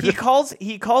Hayward. he calls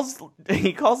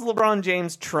LeBron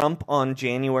James Trump on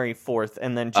January 4th,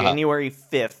 and then January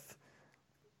 5th,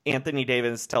 Anthony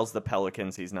Davis tells the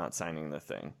Pelicans he's not signing the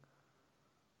thing.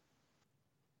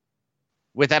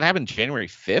 Wait, that happened January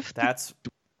 5th?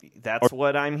 That's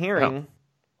what I'm hearing.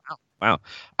 Wow.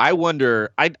 I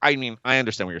wonder, I mean, I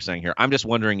understand what you're saying here. I'm just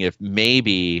wondering if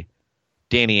maybe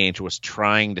Danny Ainge was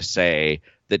trying to say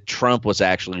that Trump was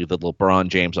actually the LeBron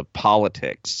James of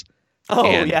politics. Oh,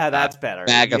 and yeah, that's better.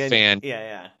 MAGA fan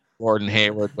Yeah. Gordon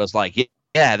Hayward was like,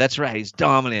 yeah, that's right. He's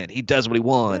dominant. He does what he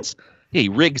wants. He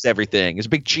rigs everything. He's a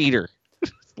big cheater.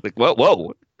 Like,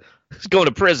 whoa. He's going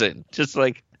to prison. Just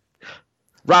like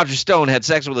Roger Stone had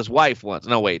sex with his wife once.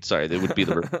 No, wait, sorry. That would be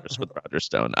the reverse with Roger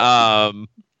Stone.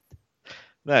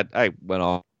 That I went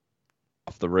off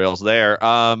the rails there.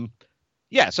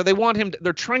 Yeah, so they want him.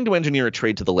 They're trying to engineer a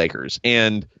trade to the Lakers.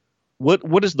 And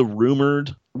what is the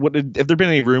rumored? Have there been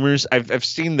any rumors? I've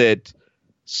seen that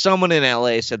someone in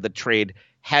LA said the trade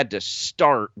had to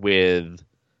start with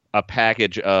a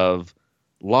package of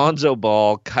Lonzo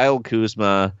Ball, Kyle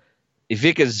Kuzma,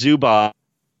 Ivica Zubac,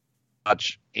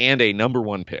 and a number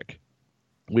 1 pick,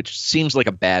 which seems like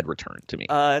a bad return to me.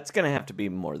 It's gonna have to be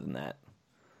more than that.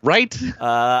 Right?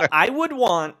 I would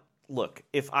want... Look,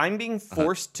 if I'm being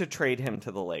forced to trade him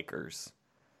to the Lakers,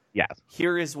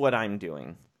 here is what I'm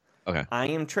doing. Okay. I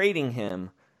am trading him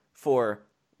for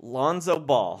Lonzo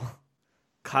Ball,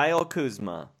 Kyle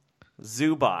Kuzma,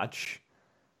 Zubac,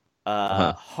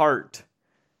 Hart,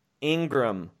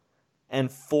 Ingram, and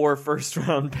 4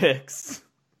 first-round picks.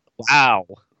 Wow.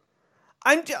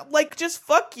 I'm just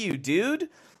fuck you, dude.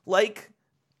 Like,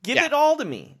 give it all to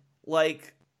me.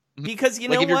 Like... Because you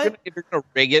know what? If you're gonna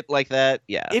rig it like that,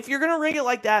 yeah. If you're gonna rig it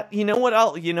like that, you know what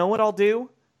I'll do?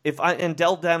 And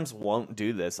Dell Dems won't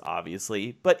do this,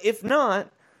 obviously, but if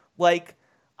not, like,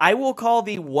 I will call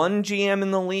the one GM in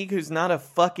the league who's not a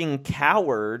fucking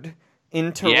coward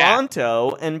in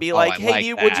Toronto and be like,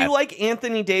 hey, would you like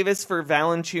Anthony Davis for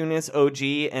Valanciunas,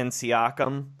 OG, and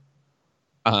Siakam?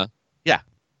 Yeah.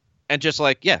 And just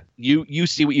like, you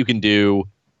see what you can do,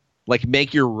 like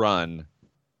make your run.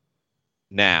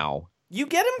 Now you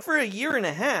get him for a year and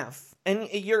a half, and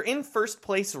you're in first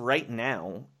place right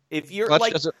now. If you're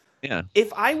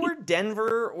if I were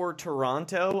Denver or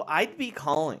Toronto, I'd be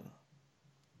calling.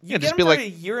 You get him for a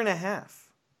year and a half,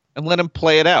 and let him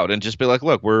play it out, and just be like,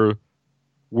 look, we're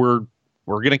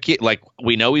gonna keep, like,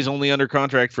 we know he's only under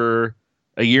contract for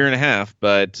a year and a half,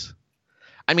 but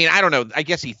I mean, I don't know. I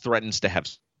guess he threatens to have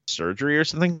surgery or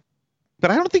something,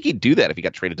 but I don't think he'd do that if he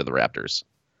got traded to the Raptors.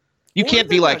 You can't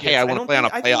be like, hey, I want to play on a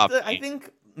playoff team. I think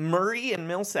Murray and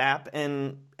Millsap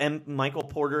and Michael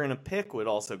Porter and a pick would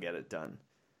also get it done.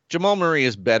 Jamal Murray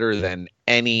is better than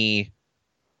any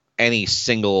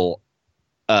single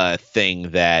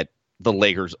thing that the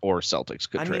Lakers or Celtics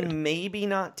could trade. I mean, maybe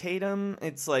not Tatum.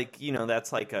 It's like,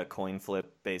 that's like a coin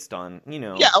flip based on,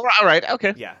 Yeah, all right,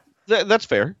 okay. Yeah. That's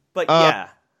fair. But yeah.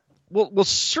 Well,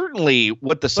 certainly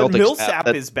what the Celtics... But Millsap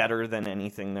is better than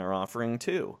anything they're offering,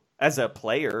 too. As a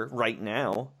player right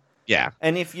now. Yeah.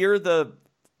 And if you're the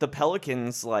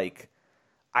Pelicans, like,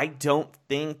 I don't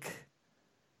think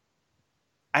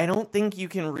you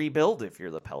can rebuild if you're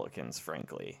the Pelicans,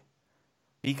 frankly.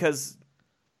 Because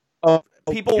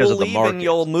people will leave and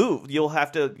you'll move.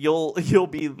 You'll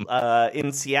be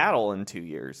in Seattle in 2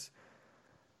 years.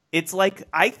 It's like,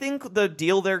 I think the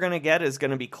deal they're going to get is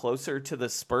going to be closer to the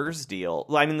Spurs deal.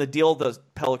 I mean, the deal the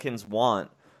Pelicans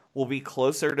want will be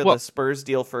closer to the Spurs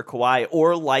deal for Kawhi,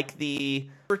 or like the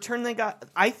return they got.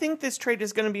 I think this trade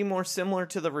is going to be more similar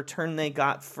to the return they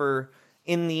got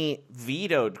in the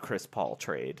vetoed Chris Paul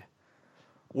trade,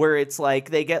 where it's like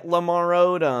they get Lamar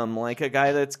Odom, like a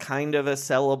guy that's kind of a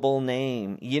sellable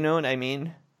name. You know what I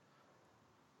mean?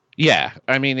 Yeah,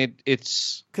 I mean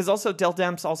it's because also Dell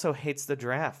Demps also hates the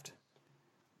draft.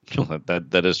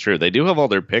 That is true. They do have all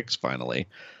their picks finally,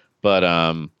 but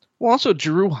also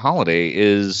Jrue Holiday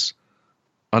is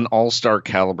an all-star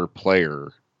caliber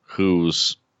player.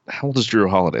 Who's how old is Jrue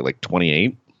Holiday? Like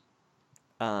 28.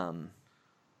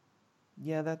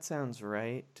 Yeah, that sounds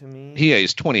right to me. Yeah,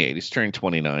 he's 28. He's turning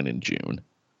 29 in June.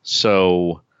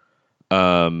 So,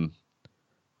 also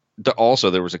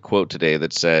there was a quote today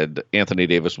that said Anthony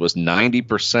Davis was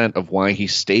 90% of why he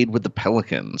stayed with the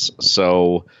Pelicans.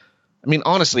 So, I mean,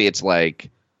 honestly, it's like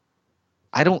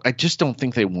I just don't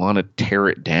think they want to tear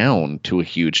it down to a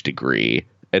huge degree.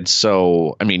 And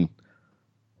so, I mean,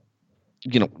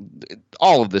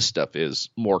 all of this stuff is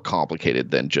more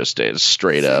complicated than just a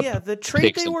straight up. Yeah, the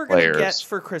trade they were going to get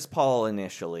for Chris Paul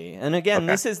initially, and again,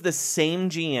 this is the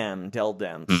same GM, Dell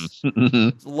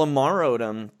Demps, Lamar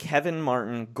Odom, Kevin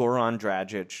Martin, Goran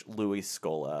Dragic, Luis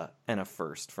Scola, and a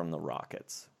first from the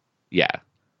Rockets. Yeah,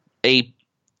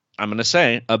 I'm going to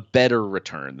say a better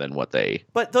return than what they.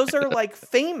 But those are like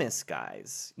famous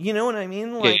guys. You know what I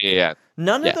mean? Like, yeah.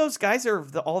 None of those guys are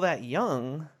all that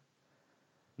young.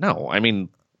 No, I mean,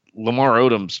 Lamar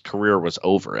Odom's career was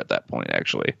over at that point,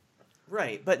 actually.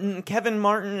 Right, but Kevin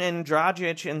Martin and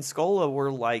Dragic and Scola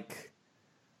were like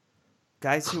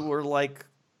guys who were like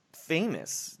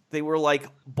famous. They were like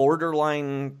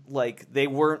borderline, like they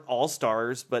weren't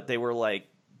all-stars, but they were like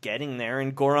getting there,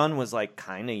 and Goran was like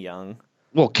kind of young.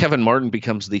 Well, Kevin Martin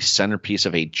becomes the centerpiece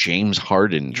of a James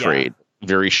Harden trade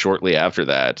very shortly after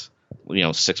that,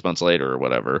 6 months later or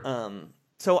whatever.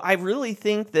 So I really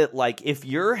think that, like, if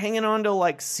you're hanging on to,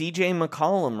 like, C.J.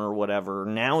 McCollum or whatever,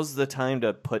 now's the time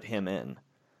to put him in.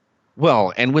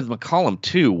 Well, and with McCollum,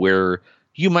 too, where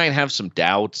you might have some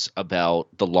doubts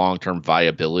about the long-term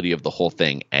viability of the whole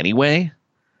thing anyway.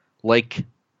 Like, you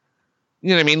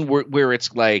know what I mean? Where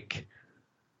it's like,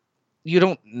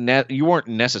 you weren't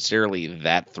necessarily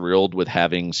that thrilled with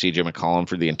having C.J. McCollum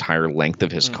for the entire length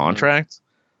of his contract.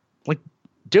 Like,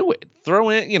 do it.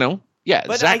 Throw in, Yeah,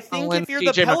 but Zach I think Collins, if you're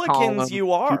the CJ Pelicans, McCollum,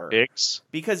 you are. Picks.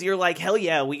 Because you're like, hell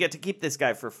yeah, we get to keep this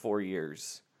guy for 4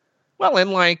 years. Well,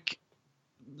 and like,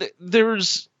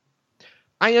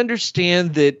 I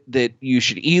understand that you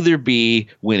should either be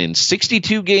winning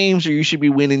 62 games or you should be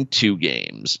winning 2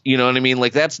 games. You know what I mean?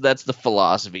 Like that's the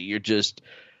philosophy. You're just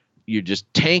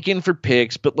tanking for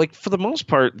picks, but like for the most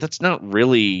part, that's not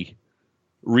really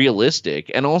realistic.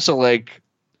 And also, like,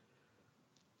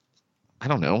 I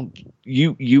don't know.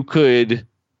 You're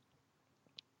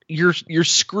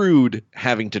screwed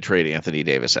having to trade Anthony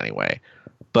Davis anyway.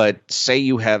 But say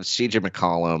you have CJ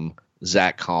McCollum,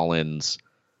 Zach Collins,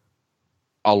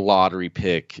 a lottery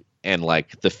pick, and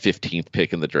like the 15th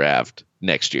pick in the draft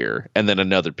next year, and then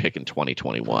another pick in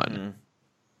 2021. Mm-hmm.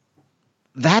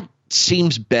 That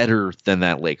seems better than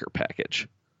that Laker package.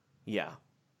 Yeah.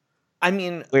 I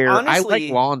mean, where honestly, I like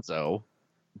Lonzo,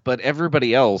 but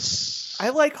everybody else. I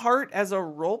like Hart as a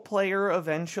role player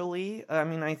eventually. I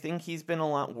mean, I think he's been a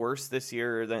lot worse this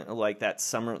year than like that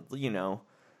summer,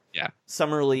 Yeah.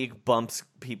 Summer League bumps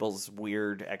people's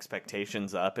weird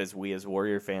expectations up, as we as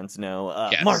Warrior fans know.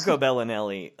 Yes. Marco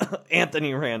Bellinelli,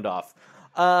 Anthony Randolph.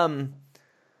 But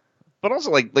also,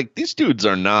 like these dudes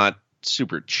are not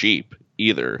super cheap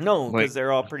either. No, because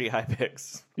they're all pretty high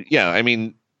picks. Yeah, I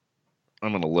mean,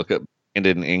 I'm going to look up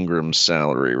Brandon Ingram's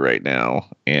salary right now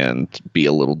and be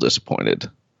a little disappointed.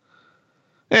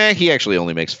 He actually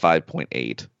only makes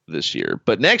 5.8 this year,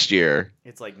 but next year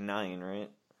it's like 9, right?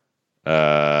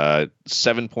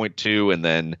 7.2 and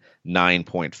then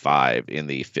 9.5 in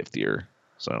the 5th year.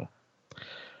 So,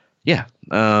 yeah.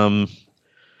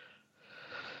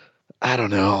 I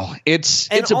don't know. It's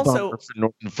also, a bummer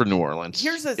for New Orleans.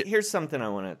 Here's something I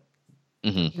want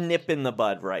to nip in the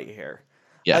bud right here.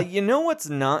 Yeah. You know what's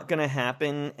not going to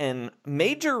happen? And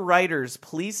major writers,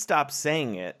 please stop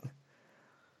saying it.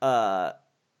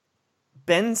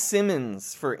 Ben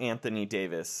Simmons for Anthony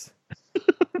Davis.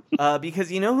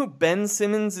 Because you know who Ben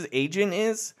Simmons' agent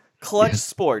is? Clutch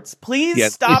Sports.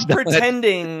 Please stop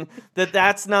pretending that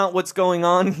that's not what's going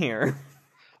on here.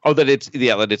 Oh, that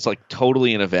it's like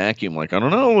totally in a vacuum. Like, I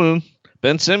don't know.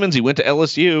 Ben Simmons, he went to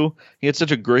LSU. He had such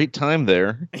a great time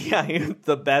there. Yeah, he had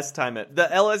the best time. The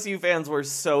LSU fans were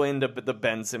so into the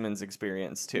Ben Simmons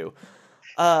experience, too.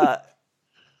 But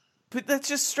that's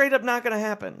just straight up not going to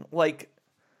happen. Like,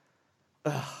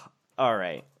 all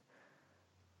right.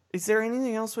 Is there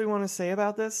anything else we want to say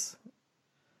about this?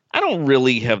 I don't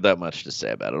really have that much to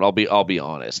say about it. I'll be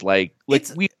honest. Like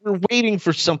we were waiting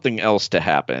for something else to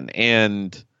happen,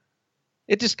 and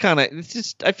it just kind of, it's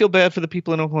just, I feel bad for the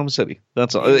people in Oklahoma City.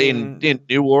 That's all. In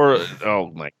New Orleans, oh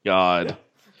my God.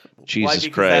 Jesus Why,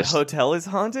 because Christ. that hotel is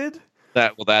haunted?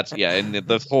 That's, yeah, and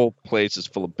the whole place is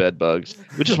full of bed bugs,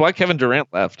 which is why Kevin Durant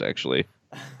left, actually.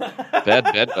 Bad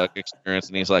bed bug experience,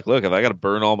 and he's like, look, if I got to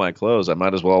burn all my clothes, I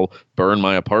might as well burn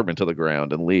my apartment to the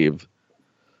ground and leave. It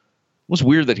was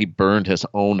weird that he burned his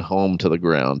own home to the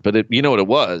ground, but you know what it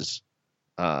was?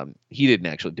 He didn't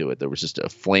actually do it. There was just a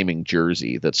flaming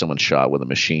jersey that someone shot with a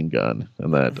machine gun,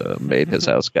 and that made his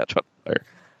house catch on fire.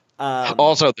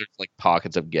 Also, there's like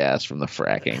pockets of gas from the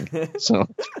fracking, so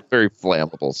it's a very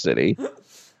flammable city.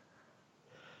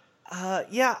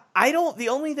 Yeah, the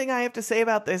only thing I have to say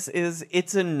about this is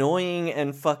it's annoying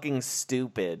and fucking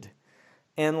stupid.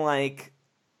 And like,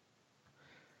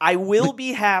 I will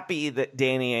be happy that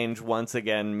Danny Ainge once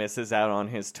again misses out on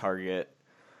his target,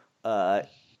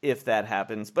 if that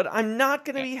happens. But I'm not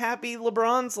going to be happy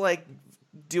LeBron's like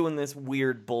doing this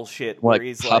weird bullshit where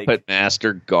he's puppet like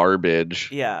master garbage.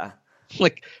 Yeah.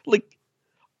 Like look,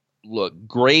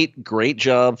 great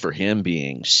job for him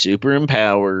being super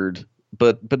empowered,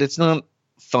 but it's not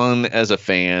fun as a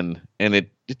fan, and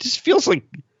it just feels like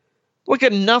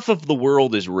enough of the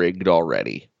world is rigged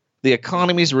already. The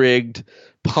economy's rigged,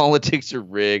 politics are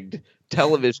rigged,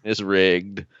 television is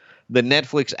rigged, the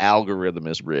Netflix algorithm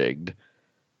is rigged.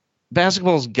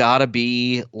 Basketball's gotta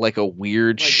be like a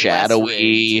weird, like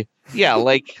shadowy. Yeah,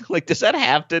 like does that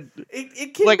have to?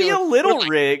 It can be a little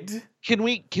rigged. Can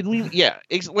we? Yeah,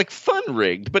 it's like fun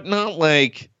rigged, but not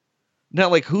like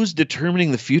who's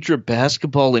determining the future of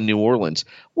basketball in New Orleans?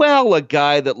 Well, a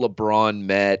guy that LeBron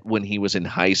met when he was in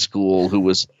high school who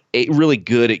was really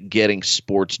good at getting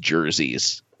sports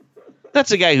jerseys.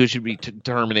 That's a guy who should be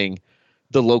determining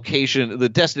the location, the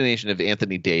destination of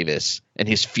Anthony Davis and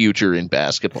his future in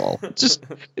basketball. It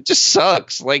just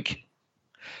sucks. Like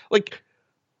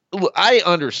I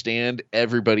understand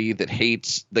everybody that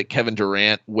hates that Kevin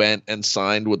Durant went and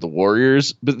signed with the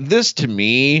Warriors, but this to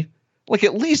me, like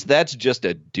at least that's just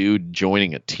a dude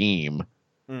joining a team.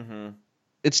 Mm-hmm.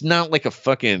 It's not like a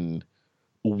fucking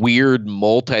weird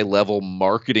multi-level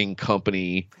marketing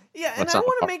company. Yeah, and I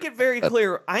want to make it very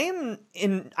clear. I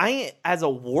as a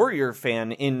Warrior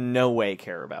fan in no way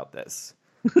care about this.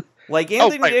 Like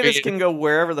Anthony Davis can go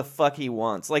wherever the fuck he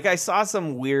wants. Like I saw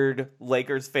some weird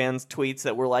Lakers fans tweets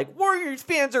that were like, Warriors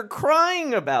fans are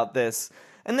crying about this.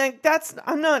 And I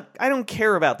don't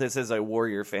care about this as a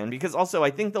Warrior fan, because also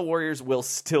I think the Warriors will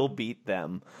still beat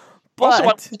them. But also, I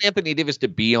want Anthony Davis to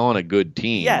be on a good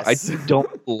team. Yes. I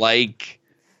don't like.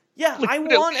 Yeah, I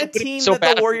want a team that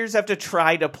the Warriors have to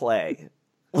try to play.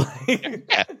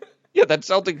 Yeah, that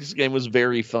Celtics game was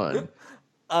very fun.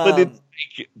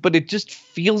 But it just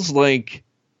feels like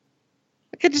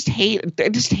I just hate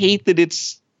that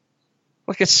it's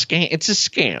like a scam. It's a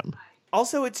scam.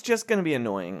 Also, it's just going to be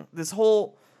annoying. This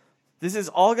is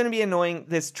all going to be annoying.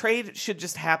 This trade should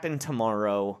just happen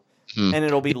tomorrow, and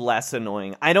it'll be less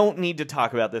annoying. I don't need to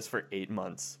talk about this for 8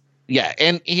 months. Yeah,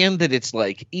 and that it's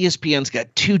like ESPN's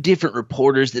got two different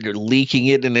reporters that are leaking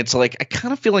it, and it's like I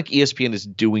kind of feel like ESPN is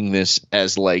doing this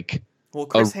as like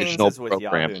Chris Haynes is with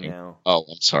Yahoo now. Oh,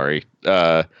 I'm sorry.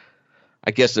 I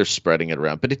guess they're spreading it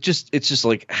around, but it's just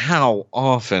like how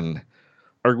often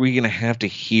are we going to have to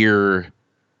hear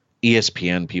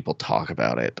ESPN people talk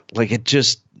about it? Like it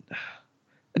just,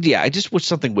 yeah, I just wish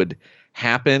something would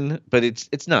happen, but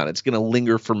it's not. It's going to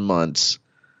linger for months,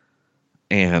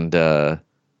 and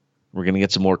we're going to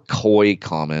get some more coy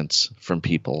comments from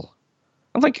people.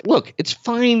 I'm like, look, it's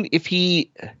fine if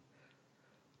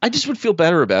I just would feel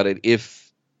better about it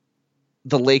if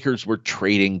the Lakers were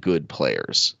trading good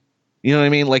players. You know what I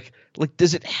mean? Like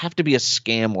does it have to be a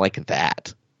scam like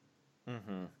that?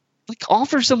 Mm-hmm. Like,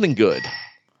 offer something good.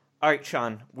 All right,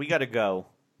 Sean, we got to go.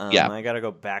 Yeah. I got to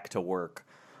go back to work.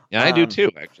 Yeah, I do too,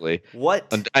 actually.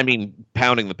 What? I mean,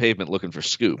 pounding the pavement looking for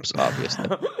scoops, obviously.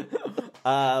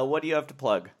 What do you have to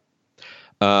plug?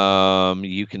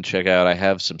 You can check out, I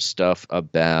have some stuff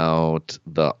about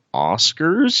the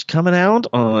Oscars coming out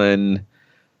on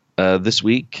this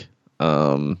week.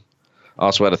 I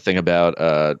also had a thing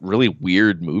about really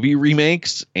weird movie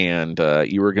remakes, and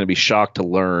you were going to be shocked to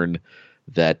learn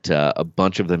that a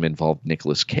bunch of them involved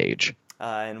Nicolas Cage.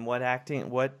 And what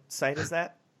site is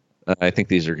that? I think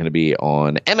these are going to be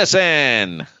on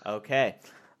MSN. Okay.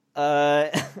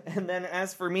 And then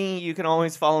as for me, you can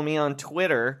always follow me on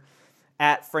Twitter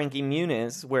at Frankie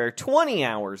Muniz, where 20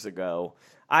 hours ago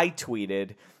I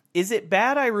tweeted, "Is it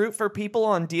bad I root for people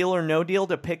on Deal or No Deal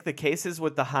to pick the cases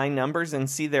with the high numbers and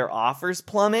see their offers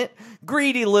plummet?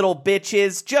 Greedy little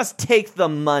bitches, just take the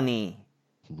money."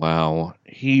 Wow.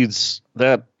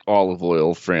 That olive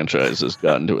oil franchise has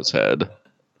gotten to his head.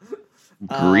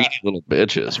 Greedy little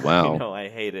bitches. Wow. I know, I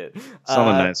hate it. It's not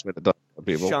a nice way to talk about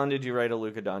people. Sean, did you write a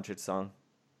Luka Doncic song?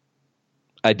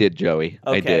 I did, Joey.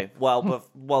 Okay. I did.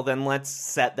 Well, then let's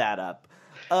set that up.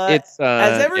 As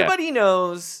everybody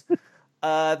knows,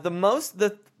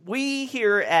 we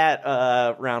here at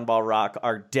Roundball Rock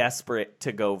are desperate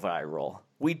to go viral.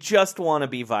 We just want to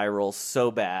be viral so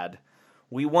bad.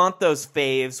 We want those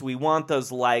faves. We want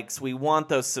those likes. We want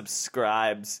those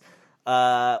subscribes.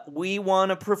 We want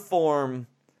to perform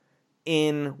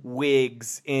in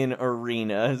wigs in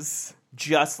arenas,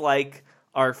 just like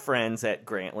our friends at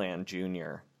Grantland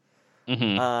Jr.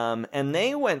 Mm-hmm. And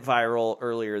they went viral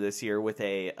earlier this year with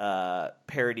a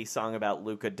parody song about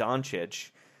Luka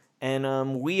Doncic.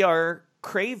 And we are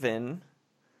Craven,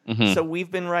 so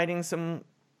we've been writing some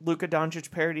Luka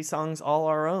Doncic parody songs all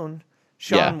our own.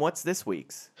 Sean, what's this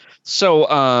week's? So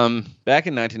back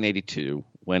in 1982,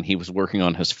 when he was working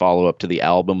on his follow-up to the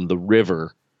album The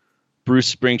River,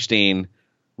 Bruce Springsteen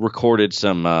recorded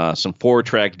some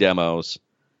 4-track demos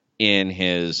in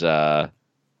his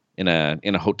in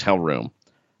a hotel room.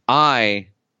 I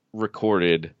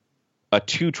recorded a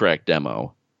 2-track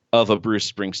demo of a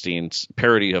Bruce Springsteen's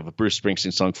parody of a Bruce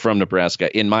Springsteen song from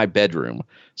Nebraska in my bedroom.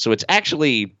 So it's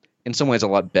actually in some ways a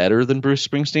lot better than Bruce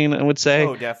Springsteen, I would say.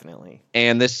 Oh, definitely.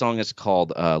 And this song is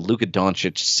called Luka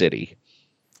Doncic City.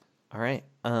 All right.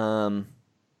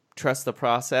 Trust the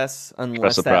process,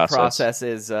 unless that process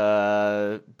is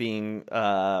being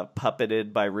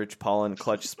puppeted by Rich Paul and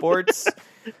Clutch Sports.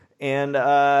 And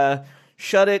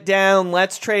shut it down.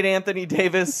 Let's trade Anthony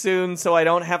Davis soon so I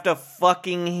don't have to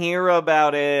fucking hear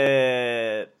about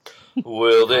it.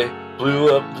 Well, they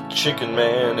blew up the Chicken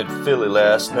Man in Philly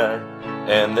last night,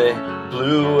 and they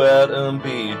blew out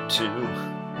Embiid too.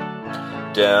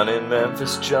 Down in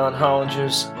Memphis, John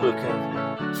Hollinger's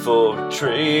looking for a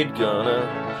trade,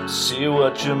 gonna see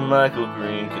what your Michael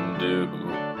Green can do.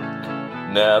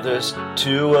 Now there's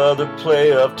 2 other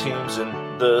playoff teams in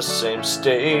the same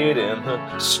state, and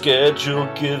the schedule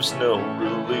gives no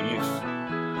relief.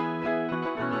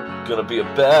 Gonna be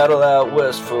a battle out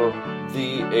west for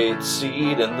the 8th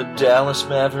seed, and the Dallas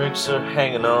Mavericks are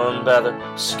hanging on by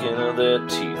the skin of their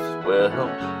teeth. Well,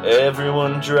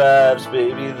 everyone drives,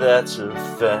 baby, that's a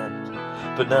fact.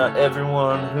 But not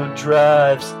everyone who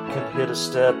drives can hit a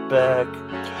step back.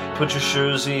 Put your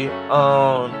jersey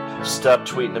on, stop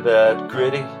tweeting about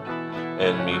Gritty,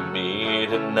 and meet me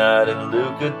tonight in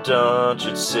Luka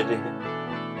Doncic City.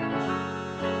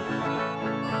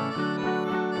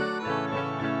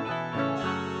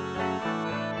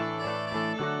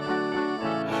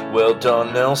 Well,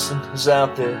 Don Nelson is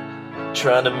out there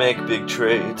trying to make big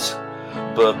trades,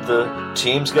 but the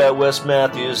team's got Wes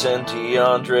Matthews and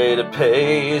DeAndre to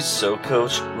pay. So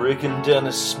Coach Rick and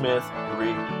Dennis Smith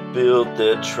rebuilt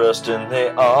their trust, and they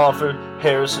offered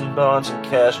Harrison Barnes and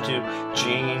cash to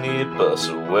Jeannie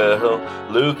Bussell. Well,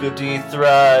 Luka D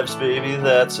thrives, baby,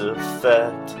 that's a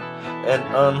fact. And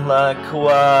unlike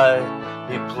Kawhi,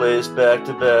 he plays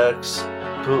back-to-backs.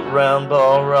 Put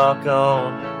Roundball Rock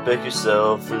on, bake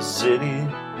yourself a zitty,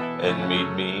 and meet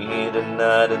me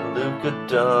tonight in Luka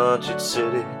Doncic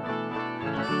City.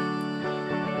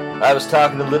 I was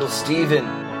talking to little Steven,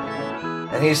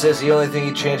 and he says the only thing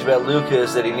he'd change about Luka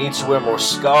is that he needs to wear more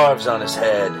scarves on his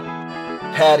head.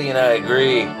 Patty and I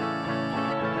agree.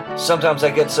 Sometimes I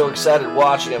get so excited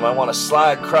watching him, I want to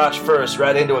slide crotch first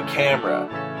right into a camera.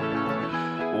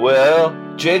 Well,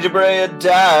 J.J. Brea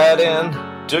died and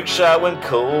Duke shot went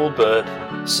cold, but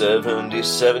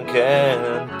 77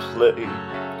 can play.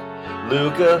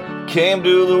 Luka came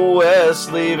to the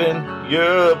West, leaving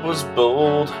Europe was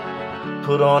bold.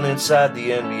 Put on inside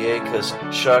the NBA, cause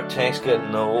Shark Tank's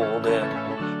getting old.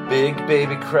 And Big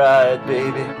Baby cried,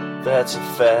 baby, that's a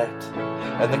fact.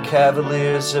 And the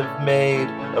Cavaliers have made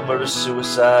a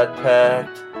murder-suicide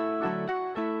pact.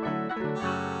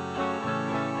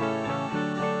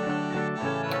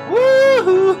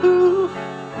 Woo-hoo-hoo.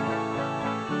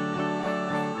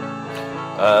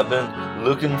 I've been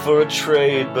looking for a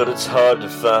trade, but it's hard to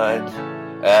find.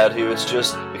 Out here it's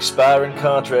just expiring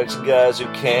contracts and guys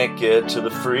who can't get to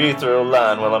the free throw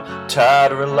line. Well, I'm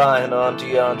tired of relying on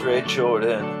DeAndre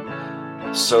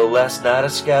Jordan. So last night I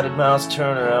scouted Miles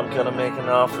Turner, I'm gonna make an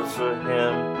offer for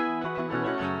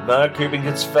him. Mark Cuban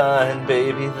gets fine,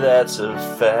 baby, that's a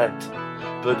fact.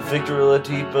 But Victor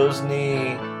Oladipo's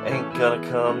knee ain't gonna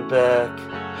come back.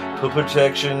 Put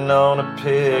protection on a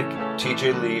pick,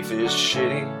 TJ Leaf is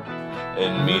shitty.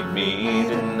 And meet me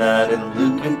tonight in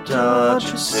Luka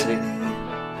Doncic City.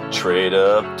 Trade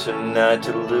up tonight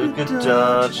to Luka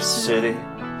Doncic City.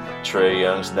 Trae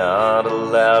Young's not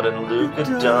allowed in Luka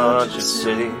Doncic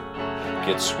City.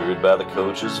 get screwed by the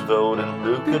coach's vote in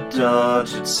Luka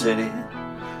Doncic City.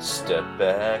 Step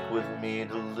back with me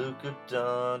to Luka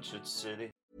Doncic City.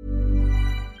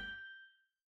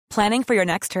 Planning for your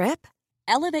next trip?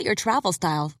 Elevate your travel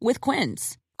style with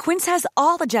Quince. Quince has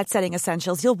all the jet-setting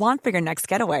essentials you'll want for your next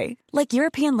getaway, like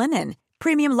European linen,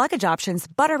 premium luggage options,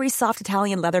 buttery soft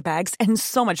Italian leather bags, and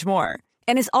so much more.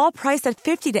 And is all priced at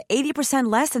 50 to 80%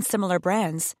 less than similar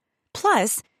brands.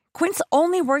 Plus, Quince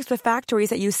only works with factories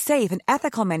that use safe and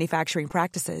ethical manufacturing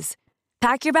practices.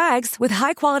 Pack your bags with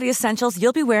high-quality essentials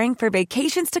you'll be wearing for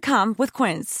vacations to come with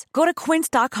Quince. Go to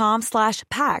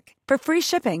quince.com/pack for free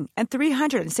shipping and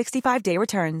 365-day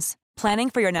returns. Planning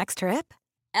for your next trip?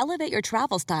 Elevate your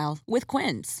travel style with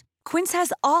Quince. Quince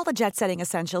has all the jet-setting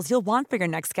essentials you'll want for your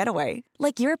next getaway,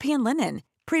 like European linen,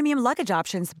 premium luggage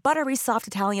options, buttery soft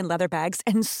Italian leather bags,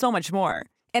 and so much more.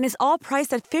 And is all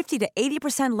priced at 50 to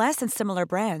 80% less than similar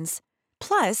brands.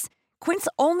 Plus, Quince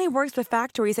only works with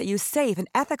factories that use safe and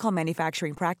ethical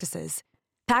manufacturing practices.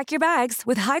 Pack your bags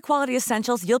with high-quality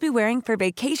essentials you'll be wearing for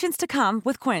vacations to come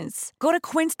with Quince. Go to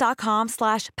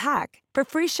quince.com/pack for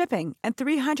free shipping and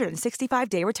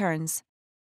 365-day returns.